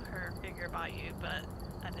 I saw her figure by you, but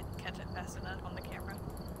I didn't catch it fast enough on the camera.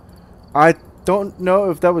 I don't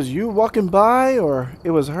know if that was you walking by, or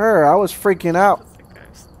it was her. I was freaking out. It's a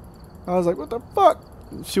ghost. I was like, what the fuck?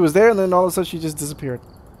 She was there, and then all of a sudden she just disappeared.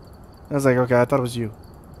 I was like, okay, I thought it was you.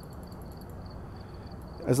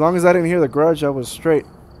 As long as I didn't hear the grudge, I was straight.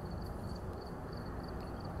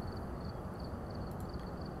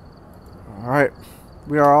 Alright.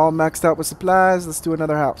 We are all maxed out with supplies. Let's do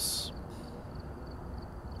another house.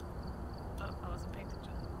 Oh, I wasn't paying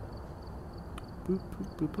attention. Boop,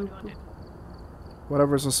 boop, boop, What do you boop, want to boop. do?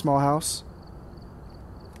 Whatever's a small house.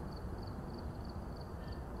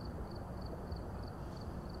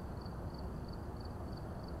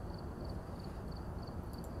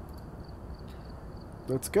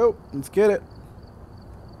 Let's go. Let's get it.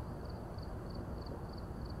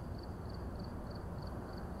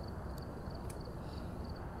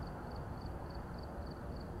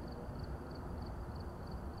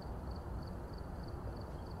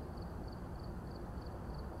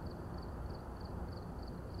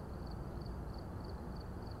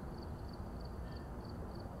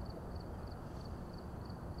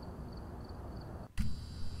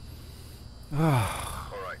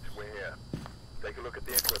 Alright, we're here. Take a look at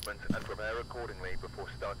the equipment and prepare accordingly before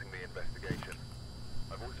starting the investigation.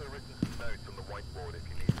 I've also written some notes on the whiteboard if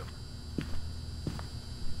you need them.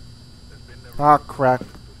 There's been no Ah, crack.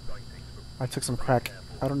 sightings for I took some crack.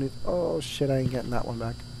 I don't need... Oh, shit, I ain't getting that one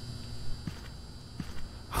back.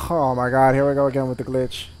 Oh, my God. Here we go again with the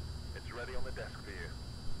glitch. It's ready on the desk for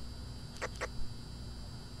you.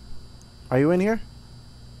 Are you in here?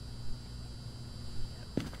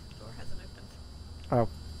 Yep. Door hasn't opened. Oh,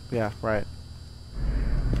 yeah, right.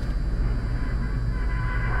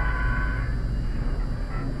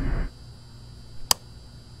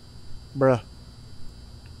 Bruh.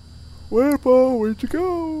 Whippo, where'd you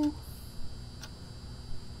go?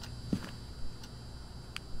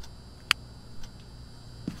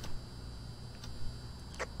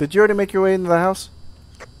 Did you already make your way into the house?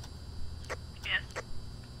 Yes.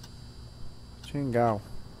 Chingao.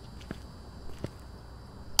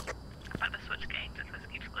 I'm about to switch games if this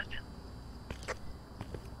keeps glitching.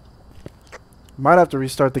 Might have to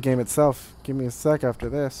restart the game itself. Give me a sec after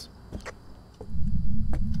this.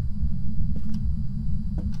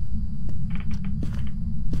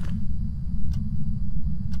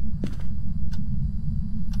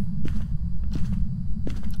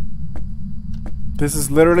 This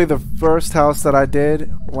is literally the first house that I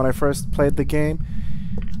did when I first played the game.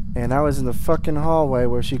 And I was in the fucking hallway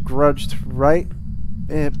where she grudged right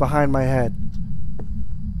behind my head.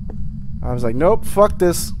 I was like, nope, fuck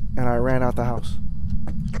this. And I ran out the house.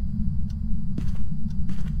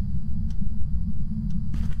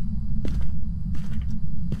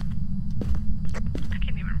 I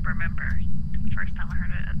can't even remember the first time I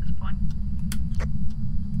heard it at this point.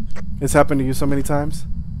 It's happened to you so many times.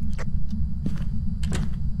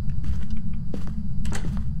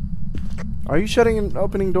 Are you shutting and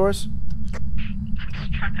opening doors? I'm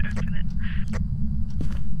just trying to open it.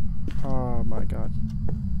 Oh my God.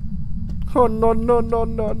 Oh no, no, no,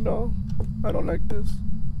 no, no. I don't like this.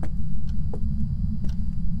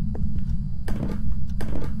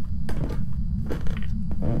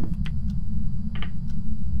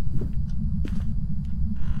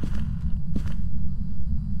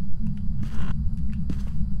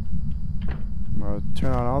 I'm gonna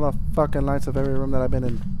turn on all the fucking lights of every room that I've been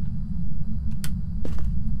in.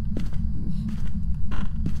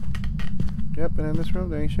 Yep, and in this room,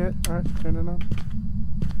 there ain't shit. Alright, turn it on.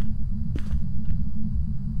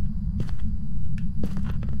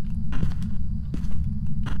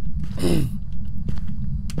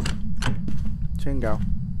 Chingo.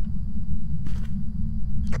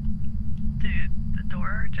 Dude, the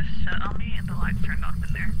door just shut on me and the lights turned off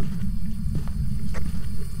in there.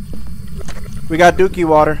 We got dookie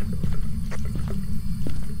water.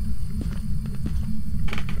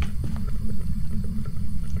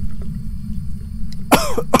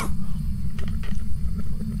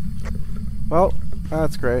 Well,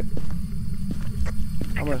 that's great. It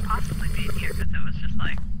I'm could gonna- possibly be in here because it was just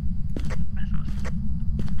like...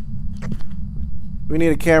 We need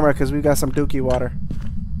a camera because we got some dookie water.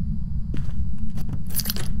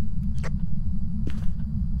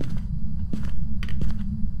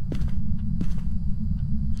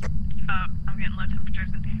 I'm getting low temperatures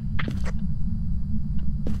in here.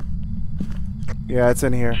 Yeah, it's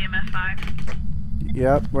in here. EMF 5.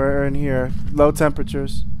 Yep, we're in here. Low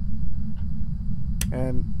temperatures.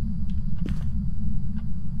 And...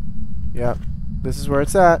 Yep, this is where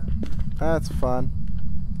it's at. That's fun.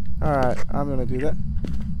 Alright, I'm gonna do that.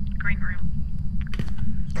 Green room.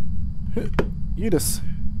 Yeetus.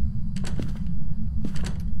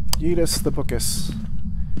 Yeetus the bookus.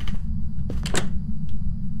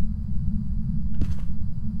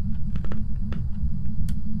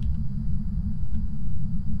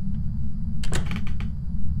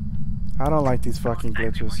 I don't like these fucking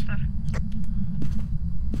Back for more glitches. stuff.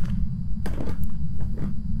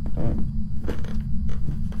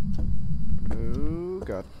 Oh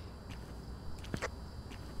god.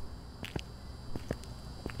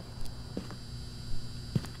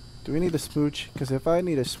 Do we need a smooch? Because if I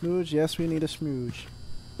need a smooch, yes, we need a smooch.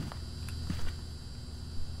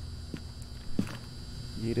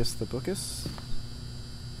 Yeetus the bookus.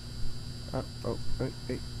 Oh,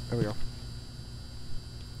 hey, there we go.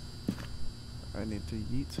 I need to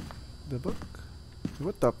yeet the book.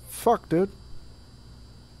 What the fuck, dude?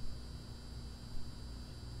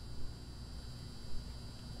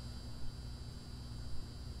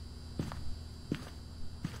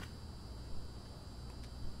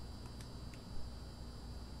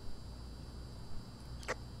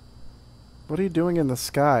 What are you doing in the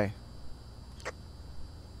sky?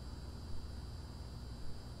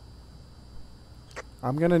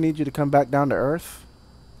 I'm gonna need you to come back down to Earth.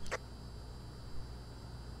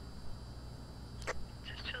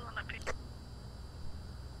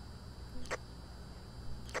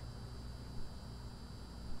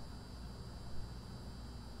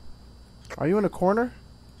 Are you in a corner?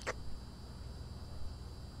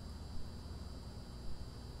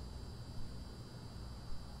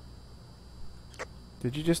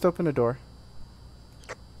 Did you just open a door?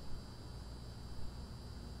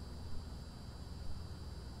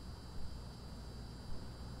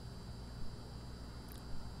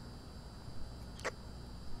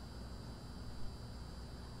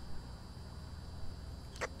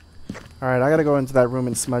 Alright, I gotta go into that room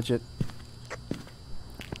and smudge it.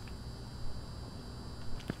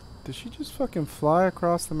 Did she just fucking fly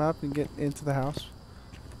across the map and get into the house?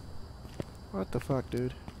 What the fuck,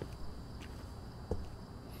 dude?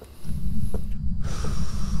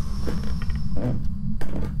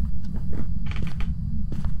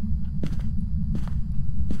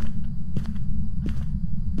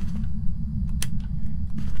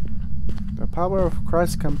 The power of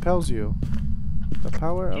Christ compels you. The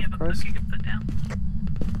power Do you of have a book Christ. you can put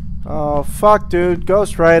down? Oh, fuck, dude.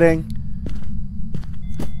 Ghostwriting.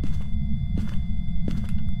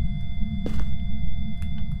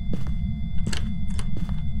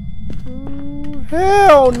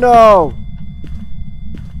 Hell no!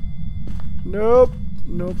 Nope.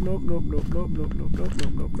 Nope, nope, nope, nope, nope, nope, nope, nope,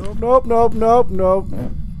 nope, nope, nope, nope, nope, nope.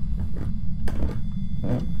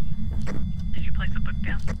 Did you place a book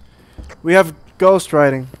down? We have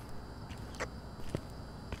ghostwriting.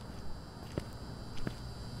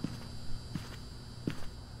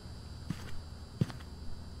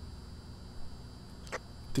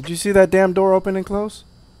 Did you see that damn door open and close?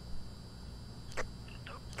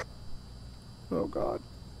 Oh god.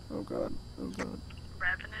 Oh god. Oh god.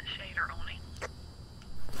 Revenant Shader only.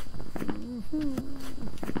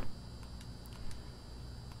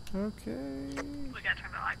 Okay. We gotta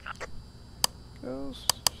turn the lights on.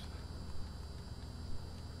 Ghost.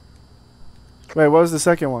 Wait, what was the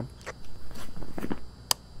second one?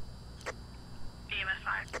 EMS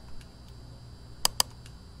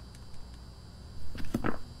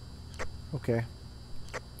 5. Okay.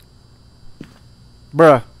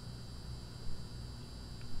 Bruh.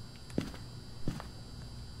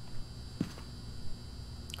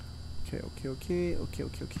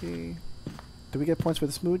 Okay. Did we get points for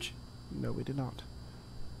the smooch? No, we did not.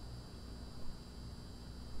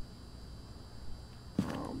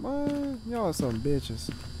 Oh man, y'all are some bitches.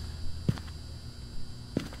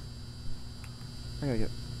 I gotta get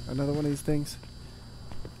another one of these things.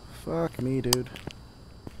 Fuck me, dude.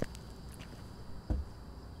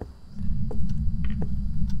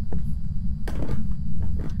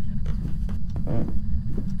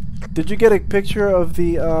 Did you get a picture of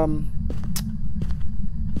the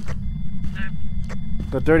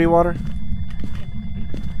dirty water?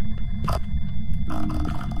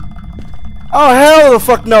 Oh hell the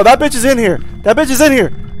fuck no! That bitch is in here! That bitch is in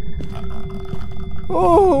here!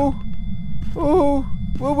 Oh! Oh!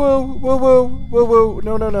 Whoa whoa! Whoa whoa! Whoa whoa!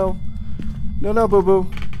 No no no! No no boo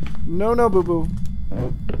boo! No no boo boo!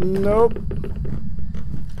 Nope!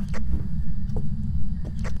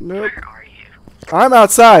 Nope! Where are you? I'm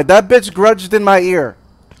outside. That bitch grudged in my ear.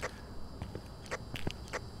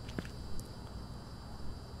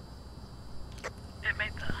 It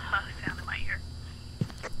made the huh sound in my ear.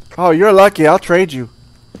 Oh, you're lucky. I'll trade you.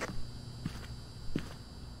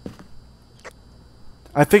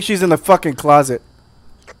 I think she's in the fucking closet.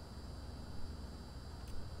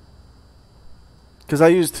 Because I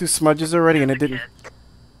used 2 smudges already and it didn't. Kid.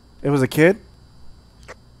 It was a kid?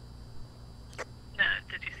 No,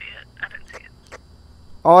 did you see it? I didn't see it.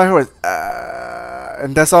 All I heard was,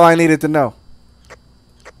 and that's all I needed to know.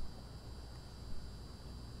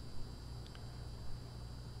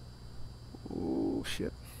 Oh,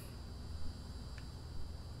 shit.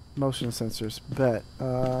 Motion sensors. Bet.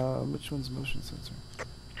 Which one's motion sensor?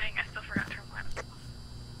 Dang, I still forgot to turn the light on.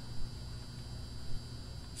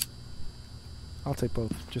 I'll take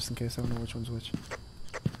both, just in case I don't know which one's which.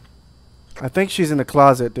 I think she's in the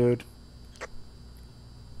closet, dude.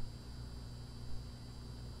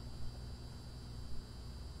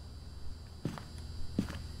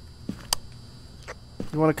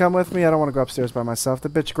 You want to come with me? I don't want to go upstairs by myself. The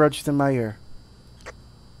bitch grudged in my ear.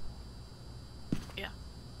 Yeah.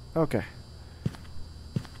 Okay.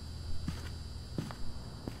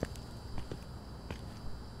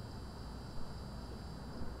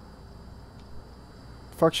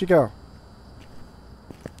 Fuck she go?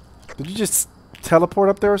 Did you just teleport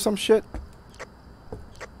up there or some shit?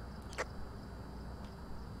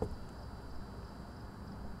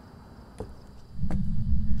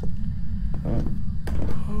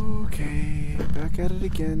 Okay, back at it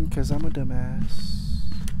again, cause I'm a dumbass.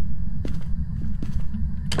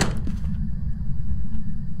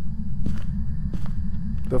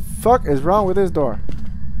 The fuck is wrong with this door?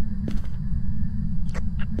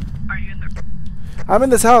 I'm in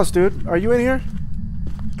this house, dude. Are you in here?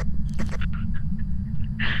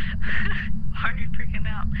 Why are you freaking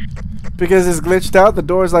out? Because it's glitched out. The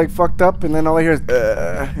door's like fucked up, and then all I hear is,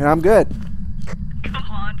 and I'm good. Come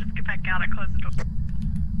on, just get back out and close the door.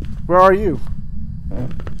 Where are you?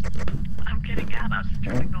 I'm getting out. I was just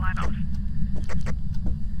turning the light off.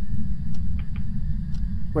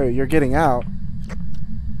 Wait, you're getting out?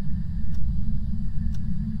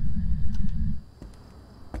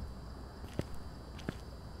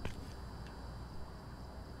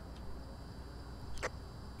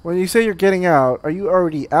 When you say you're getting out, are you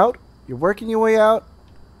already out? You're working your way out?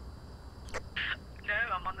 No,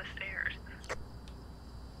 I'm on the stairs.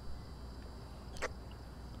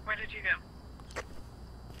 Where did you go?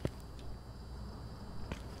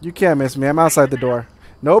 You can't miss me. I'm outside the door.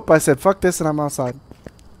 Nope, I said fuck this and I'm outside.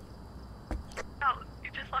 Oh, you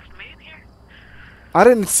just left me in here? I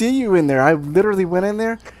didn't see you in there. I literally went in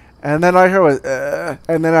there, and then I heard was,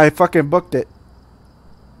 and then I fucking booked it.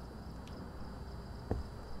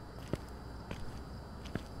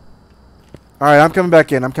 Alright, I'm coming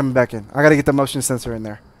back in. I'm coming back in. I gotta get the motion sensor in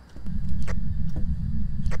there.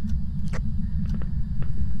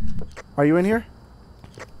 Are you in here?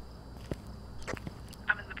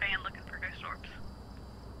 I'm in the van looking for ghost orbs.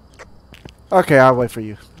 Okay, I'll wait for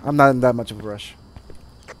you. I'm not in that much of a rush.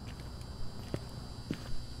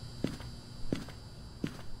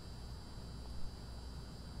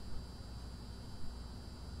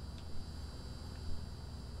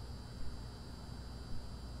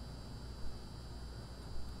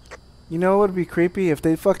 You know what would be creepy? If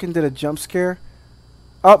they fucking did a jump scare.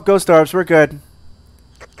 Oh, ghost orbs. We're good.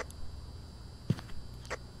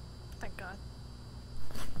 Thank God.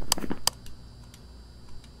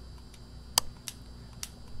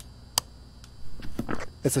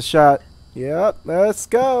 It's a shot. Yep, let's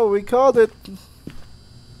go. We called it.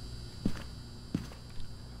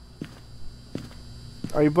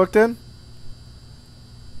 Are you booked in?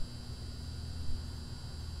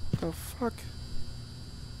 The fuck?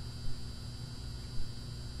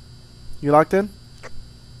 You locked in?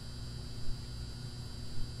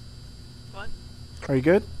 What? Are you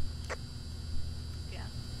good? Yeah.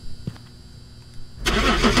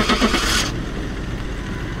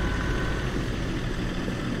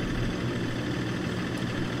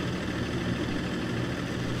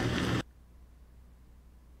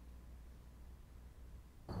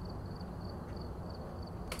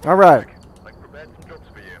 All right. I've prepared some jobs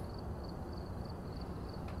for you.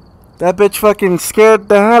 That bitch fucking scared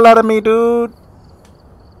the hell out of me, dude.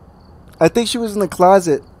 I think she was in the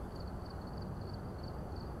closet.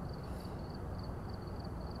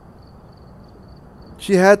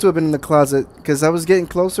 She had to have been in the closet because I was getting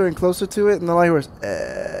closer and closer to it, and the light was.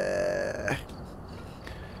 Yeah,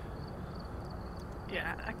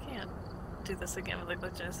 I can't do this again with the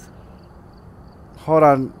glitches. Hold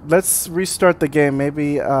on. Let's restart the game.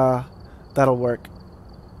 Maybe that'll work.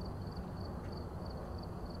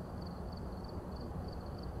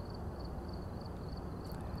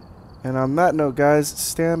 And on that note, guys,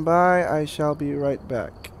 stand by. I shall be right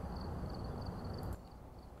back.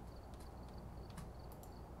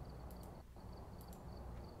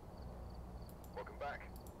 Welcome back.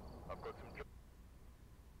 I've got some jobs.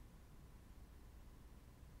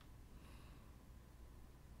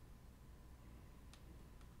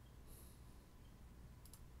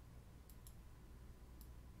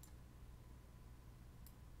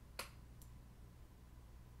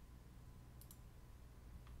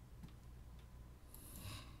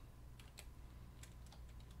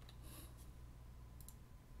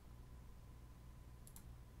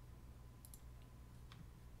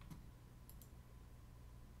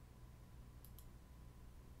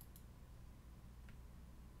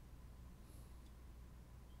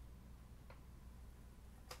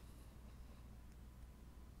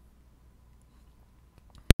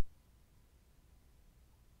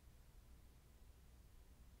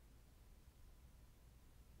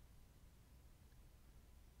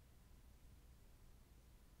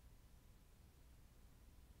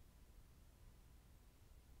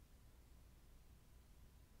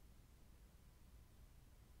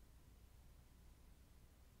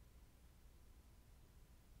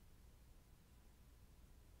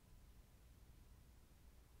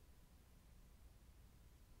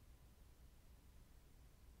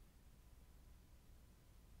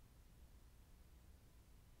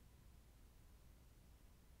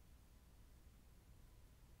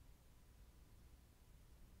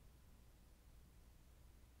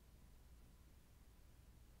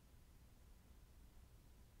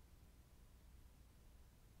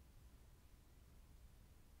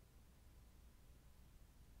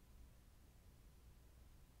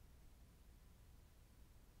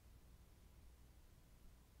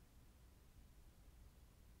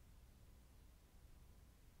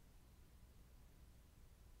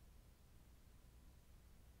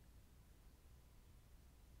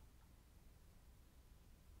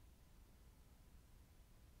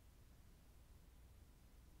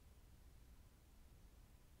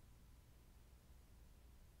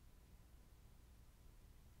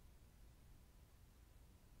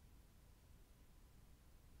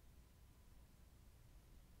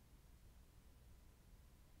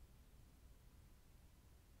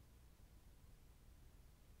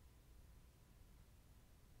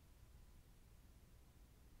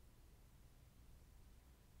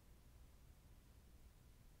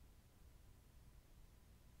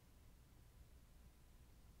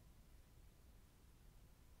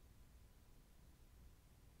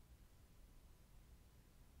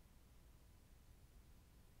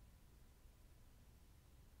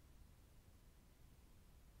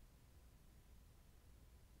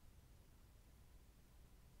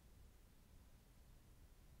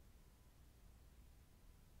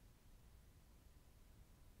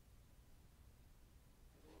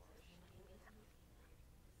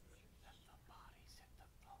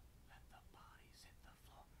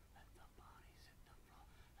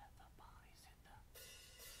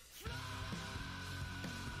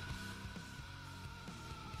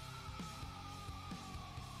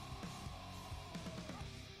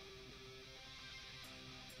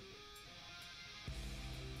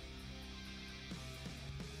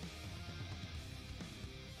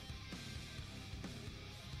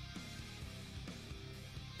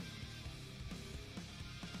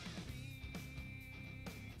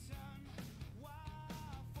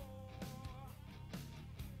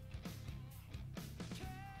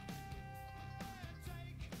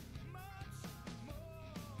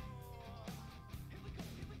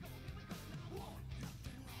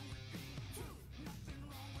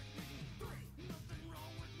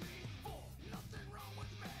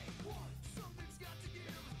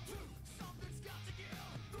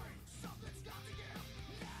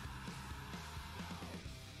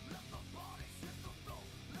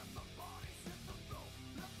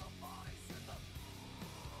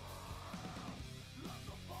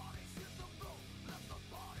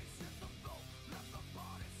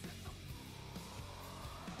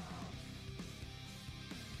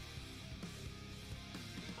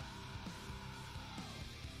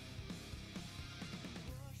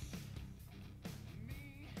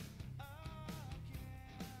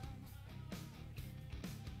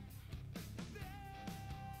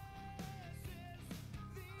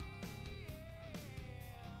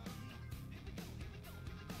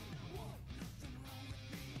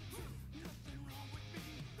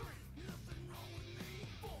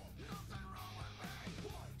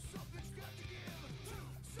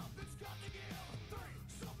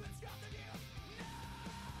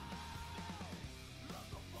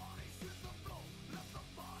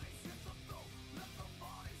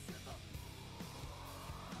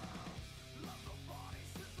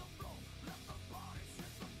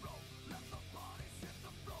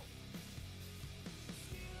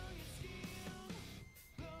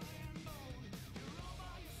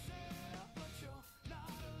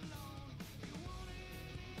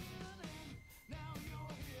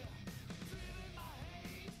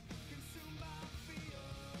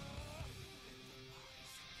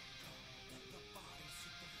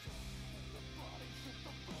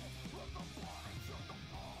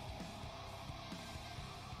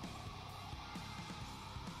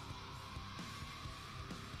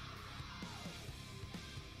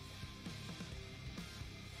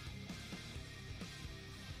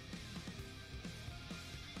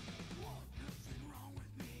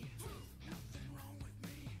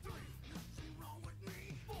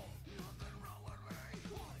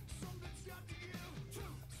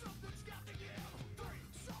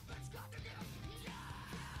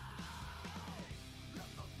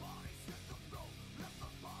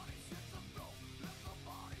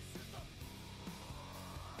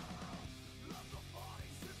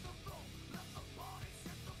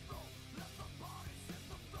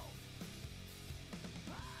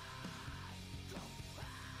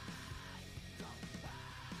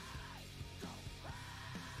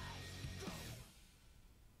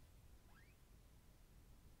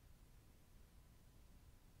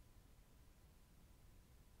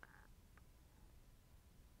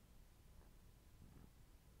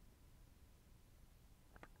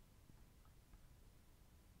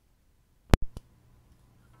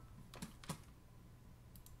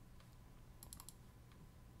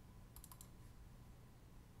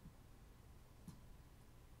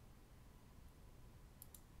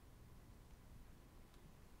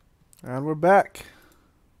 And we're back.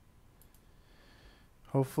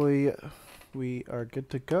 Hopefully we are good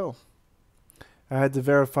to go. I had to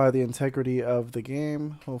verify the integrity of the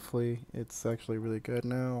game. Hopefully it's actually really good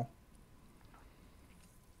now.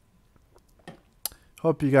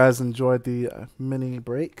 Hope you guys enjoyed the mini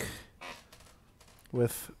break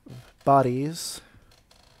with bodies.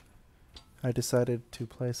 I decided to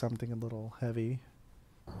play something a little heavy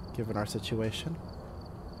given our situation.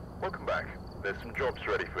 Welcome back. There's some jobs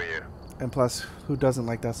ready for you. And plus, who doesn't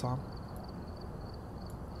like that song?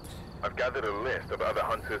 I've gathered a list of other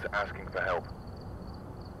hunters asking for help.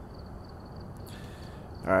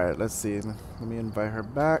 Alright, let's see. Let me invite her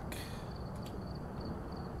back.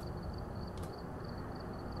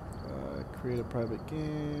 Create a private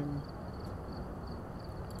game.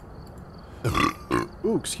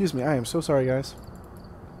 Ooh, excuse me. I am so sorry, guys.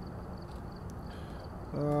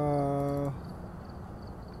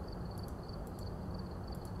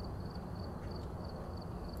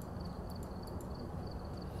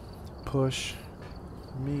 Push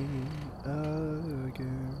me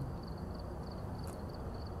again.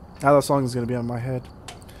 Now that song is going to be on my head.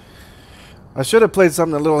 I should have played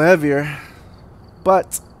something a little heavier,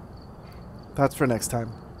 but that's for next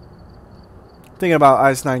time. Thinking about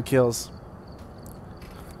Ice 9 Kills.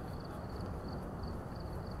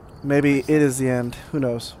 Maybe it is the end. Who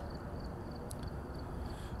knows?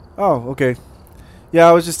 Oh, okay. Yeah,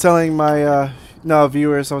 I was just telling my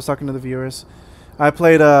viewers. I was talking to the viewers. I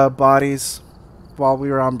played Bodies while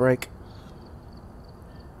we were on break.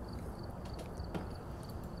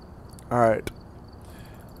 Alright.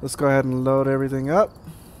 Let's go ahead and load everything up.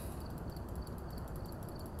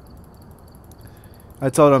 I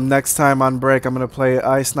told him next time on break I'm going to play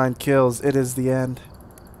Ice 9 Kills. It is the end.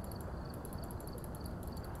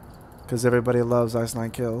 Because everybody loves Ice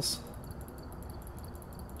 9 Kills.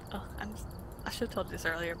 Oh, I should have told you this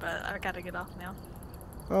earlier, but I gotta get off now.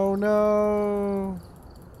 Oh no.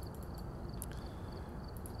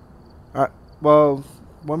 Alright, well,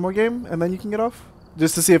 one more game and then you can get off?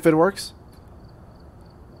 Just to see if it works?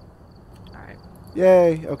 Alright.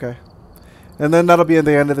 Yay, okay. And then that'll be at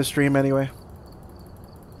the end of the stream anyway.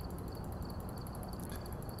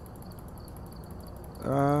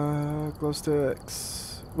 Glow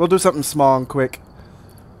sticks. We'll do something small and quick.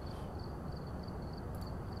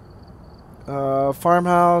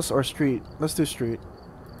 Farmhouse or street? Let's do street.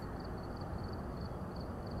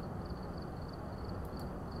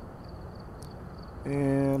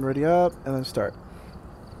 And ready up, and then start.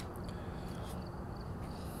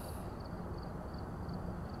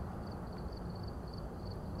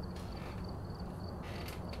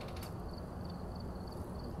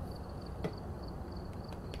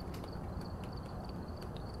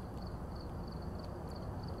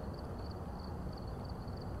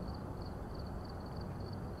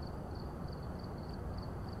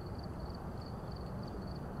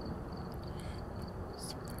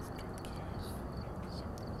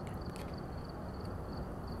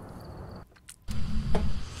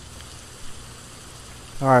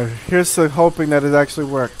 Alright, here's to hoping that it actually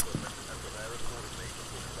worked.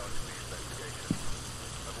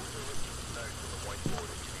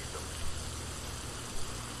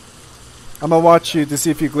 I'm gonna watch you to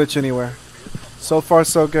see if you glitch anywhere. So far,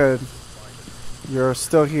 so good. You're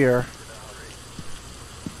still here.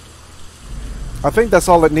 I think that's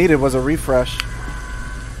all it needed was a refresh.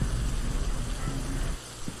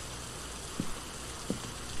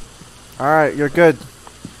 Alright, you're good.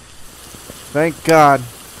 Thank God.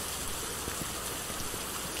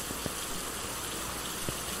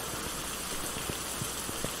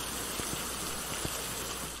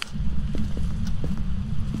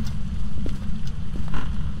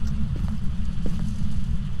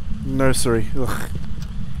 Nursery. Ugh.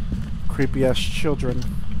 Creepy ass children.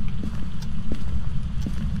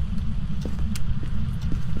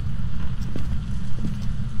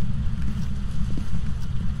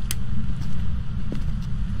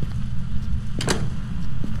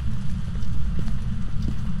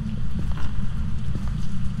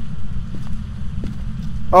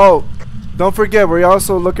 Oh, don't forget, we're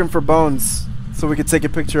also looking for bones so we can take a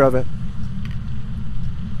picture of it.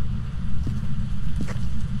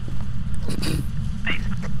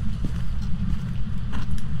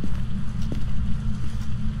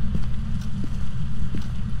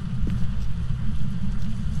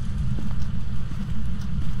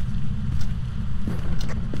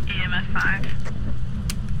 EMF 5.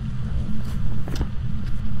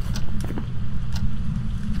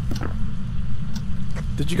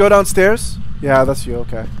 Did you go downstairs? Yeah, that's you,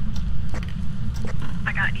 okay.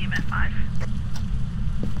 I got EMF 5.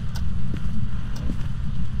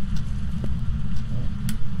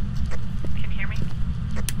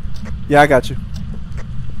 Yeah, I got you.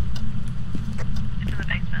 It's in the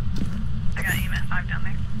basement. I got EMF 5 down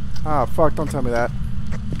there. Ah, fuck, don't tell me that.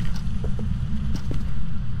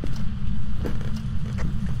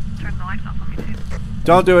 Turn the lights off on me too.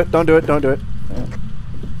 Don't do it, don't do it, don't do it.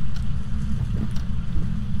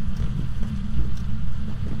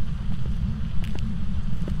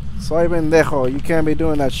 Soy pendejo, you can't be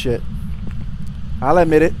doing that shit. I'll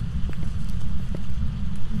admit it.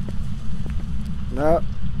 No.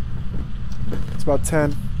 It's about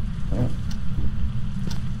 10.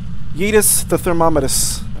 Yeetus the thermometer.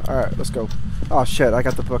 Alright, let's go. Oh shit, I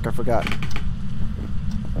got the book, I forgot.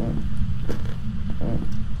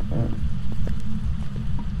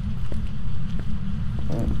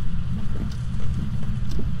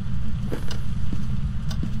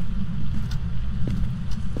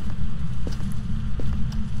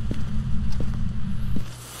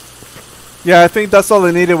 Yeah, I think that's all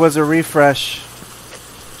I needed was a refresh.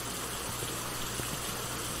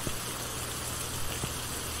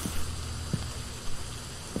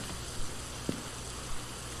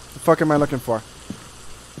 The fuck am I looking for?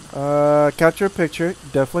 Capture a picture.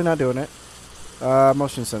 Definitely not doing it.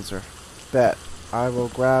 Motion sensor. Bet. I will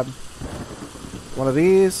grab one of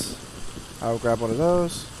these. I will grab one of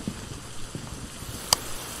those.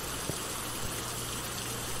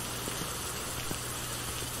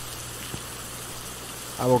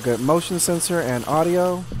 I will get motion sensor and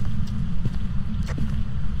audio.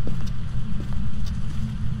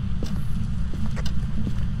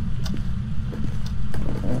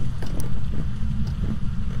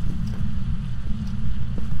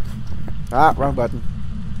 Ah, wrong button.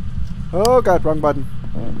 Oh god, wrong button.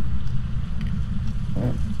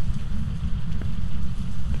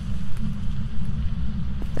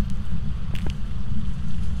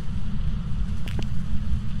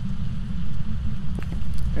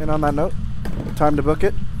 And on that note, time to book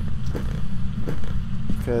it.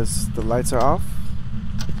 Because the lights are off.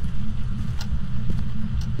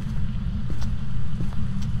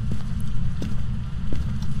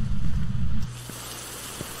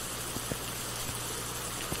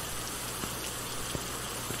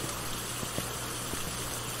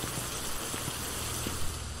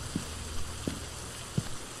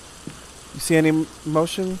 You see any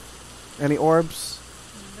motion? Any orbs?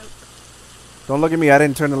 Nope. Don't look at me, I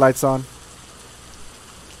didn't turn the lights on.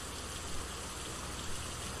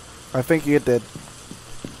 I think it did.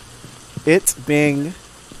 It being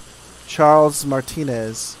Charles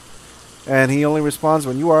Martinez. And he only responds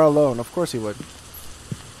when you are alone. Of course he would.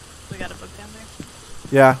 We got a book down there.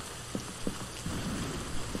 Yeah.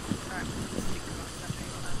 Alright, speaker box down there.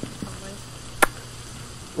 You wanna come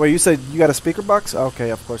with? Wait, you said you got a speaker box? Okay,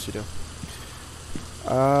 of course you do.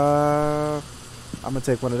 I'm gonna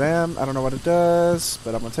take one of them. I don't know what it does,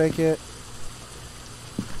 but I'm gonna take it.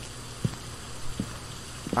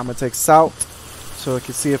 I'm gonna take salt so I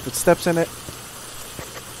can see if it steps in it.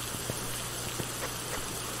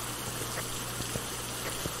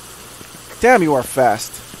 Damn, you are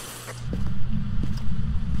fast.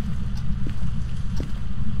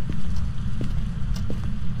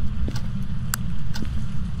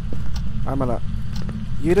 I'm gonna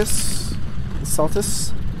Yeetus,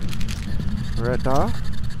 Saltus, Reda.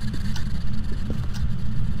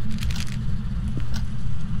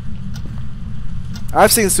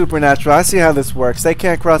 I've seen Supernatural. I see how this works. They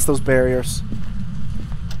can't cross those barriers.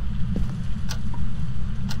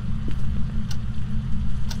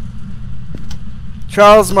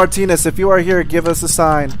 Charles Martinez, if you are here, give us a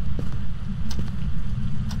sign.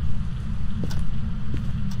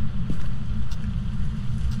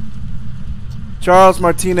 Charles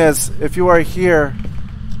Martinez, if you are here,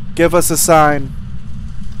 give us a sign.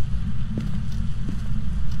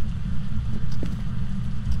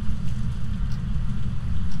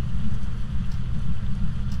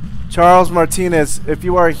 Charles Martinez, if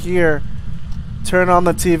you are here, turn on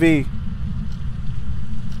the TV.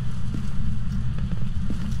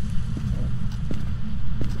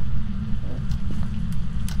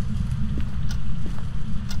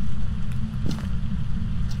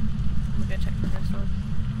 I'm gonna check for her sword.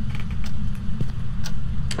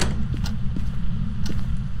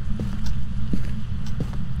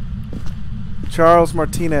 Charles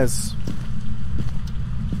Martinez.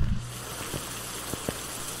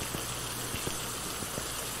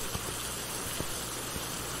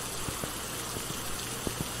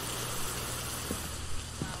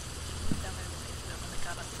 Down there in the basement when they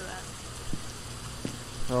got up to that.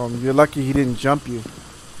 You're lucky he didn't jump you.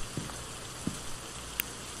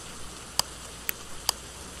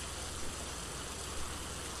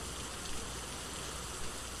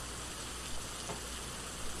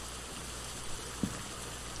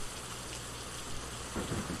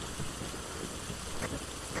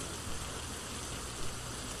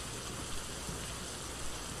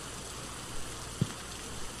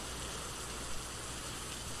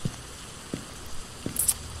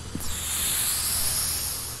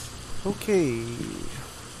 Okay.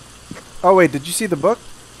 Oh wait, did you see the book?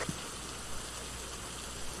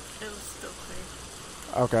 It was still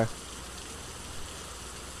clear. Okay.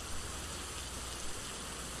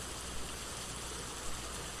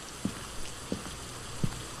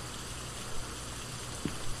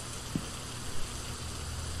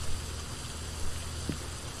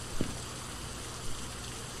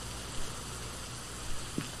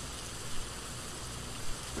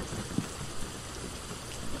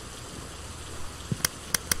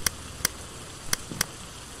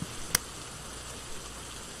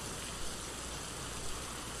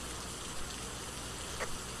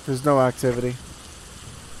 There's no activity.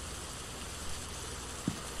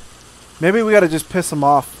 Maybe we gotta just piss him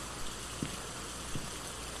off.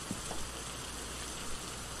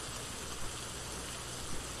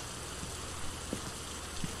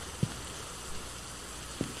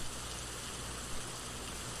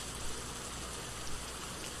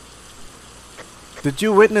 Did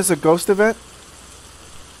you witness a ghost event? I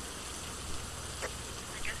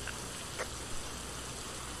guess so.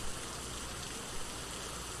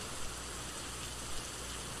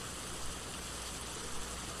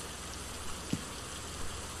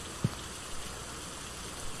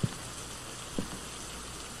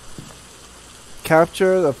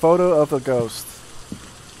 Capture the photo of a ghost.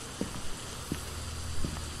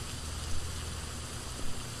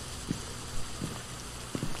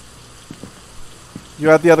 You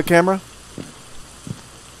have the other camera?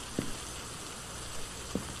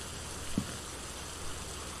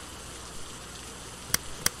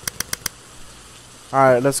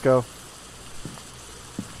 Alright, let's go.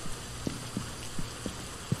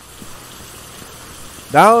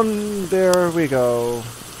 Down there we go.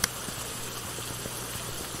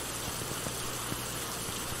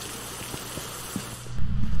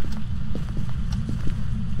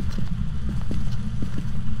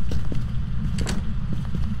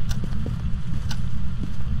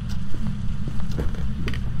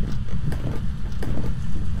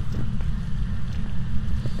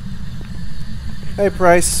 Hey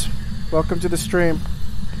Price, welcome to the stream.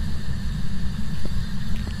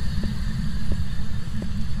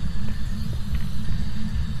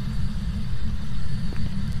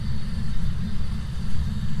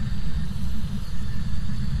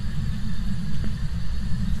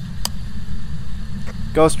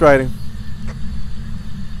 Ghost riding.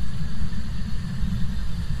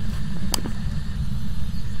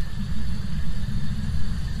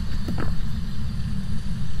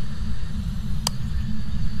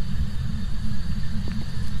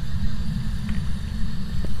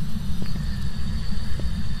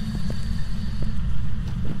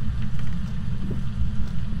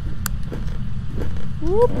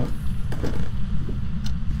 Whoop.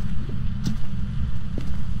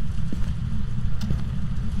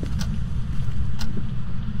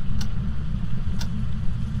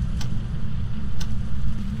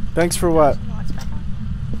 Thanks for what? Lights back on.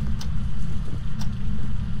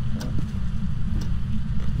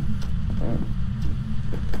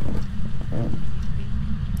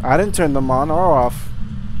 I didn't turn them on or off.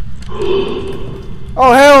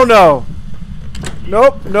 Oh hell no!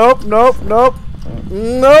 Nope, nope, nope, nope.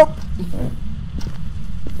 Nope.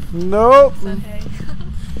 Nope. Said hey.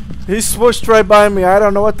 He swooshed right by me. I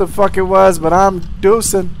don't know what the fuck it was, but I'm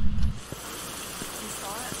deucing. You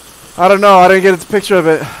saw it? I don't know. I didn't get a picture of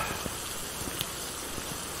it.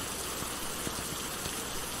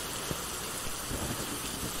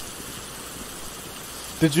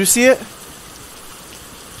 Did you see it? Yeah, it just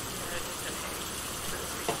said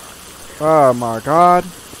hey. Oh my god.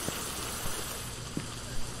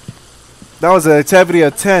 That was an activity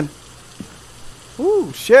of 10.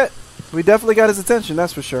 Ooh, shit. We definitely got his attention,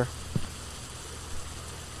 that's for sure.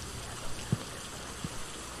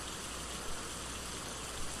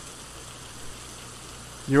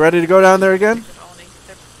 You ready to go down there again?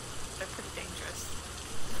 They're pretty dangerous.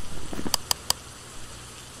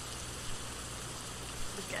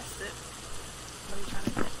 We guessed it. What are you trying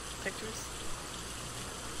to get? Pictures?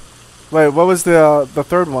 Wait, what was the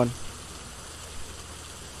third one?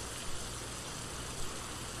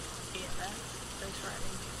 Thanks for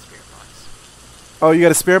adding the spirit box. Oh, you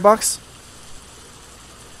got a spirit box?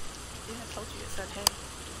 Yeah, I told you it said hey.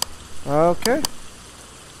 Okay.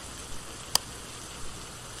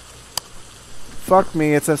 Fuck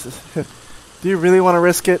me, it's a... Do you really want to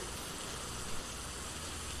risk it?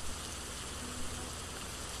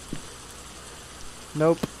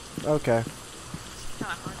 Nope. Okay. It's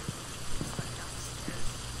kind of hard. It's like downstairs.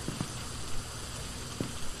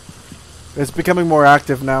 It's becoming more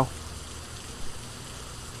active now.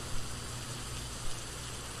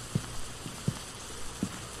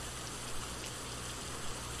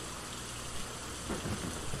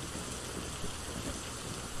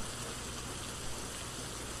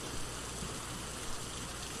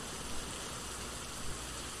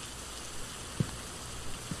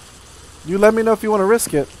 You let me know if you want to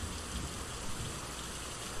risk it.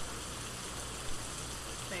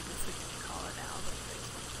 Maybe if we can call it out of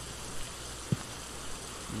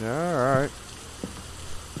Facebook. Yeah, alright.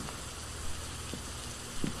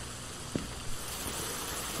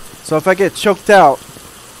 So if I get choked out,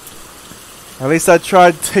 at least I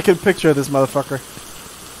tried taking a picture of this motherfucker.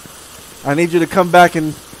 I need you to come back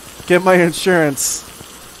and get my insurance.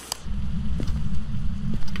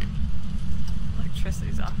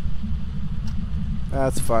 Electricity's off.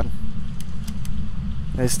 That's fun.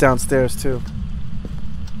 It's downstairs too.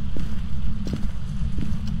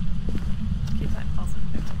 Keep that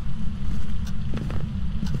positive.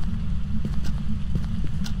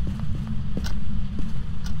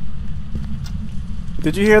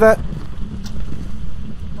 Did you hear that?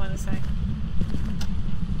 What did I say?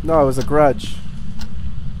 No, it was a grudge.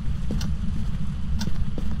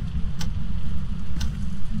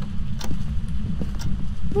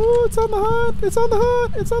 Ooh, it's on the hunt! It's on the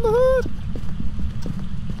hunt! It's on the hunt!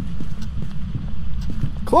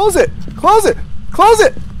 Close it! Close it! Close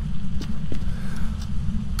it!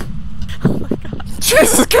 Oh my god.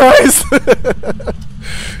 Jesus Christ!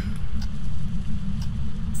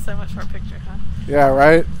 So much for a picture, huh? Yeah,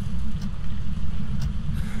 right?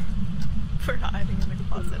 We're hiding in the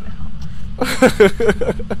closet now.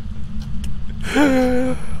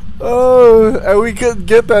 Oh, and we couldn't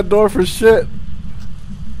get that door for shit.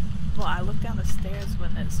 Well, I looked down the stairs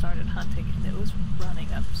when it started hunting, and it was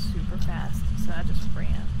running up super fast, so I just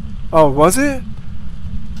ran. Oh, was it?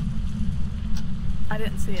 I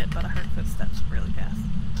didn't see it, but I heard footsteps really fast.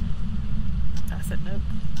 I said nope.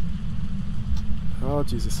 Oh,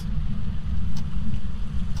 Jesus.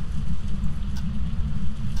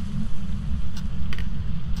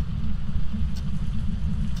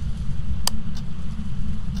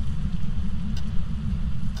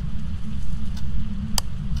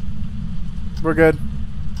 We're good.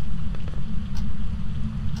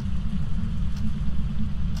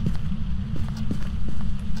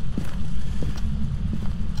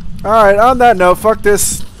 Alright, on that note, fuck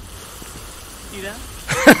this. You done?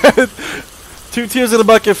 2 tears in the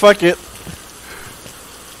bucket, fuck it.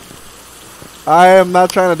 I am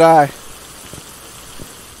not trying to die.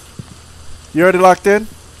 You already locked in?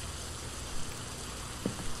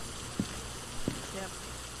 Yep.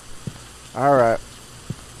 Alright.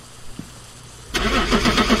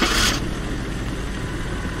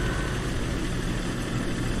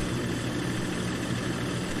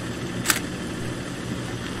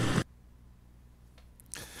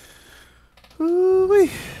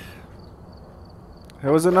 Ooh-wee. It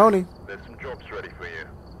was an Oni. There's some jobs ready for you.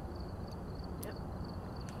 Yep.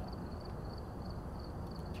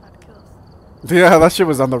 Trying to kill us. Yeah, that shit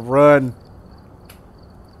was on the run.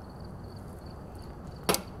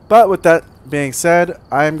 But with that being said,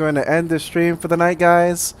 I am going to end this stream for the night,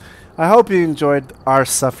 guys. I hope you enjoyed our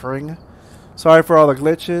suffering. Sorry for all the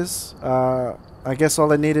glitches. I guess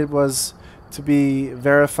all I needed was to be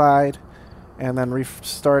verified and then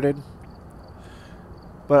restarted.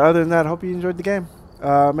 But other than that, I hope you enjoyed the game.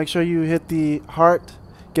 Make sure you hit the heart,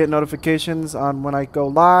 get notifications on when I go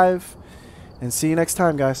live, and see you next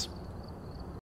time, guys.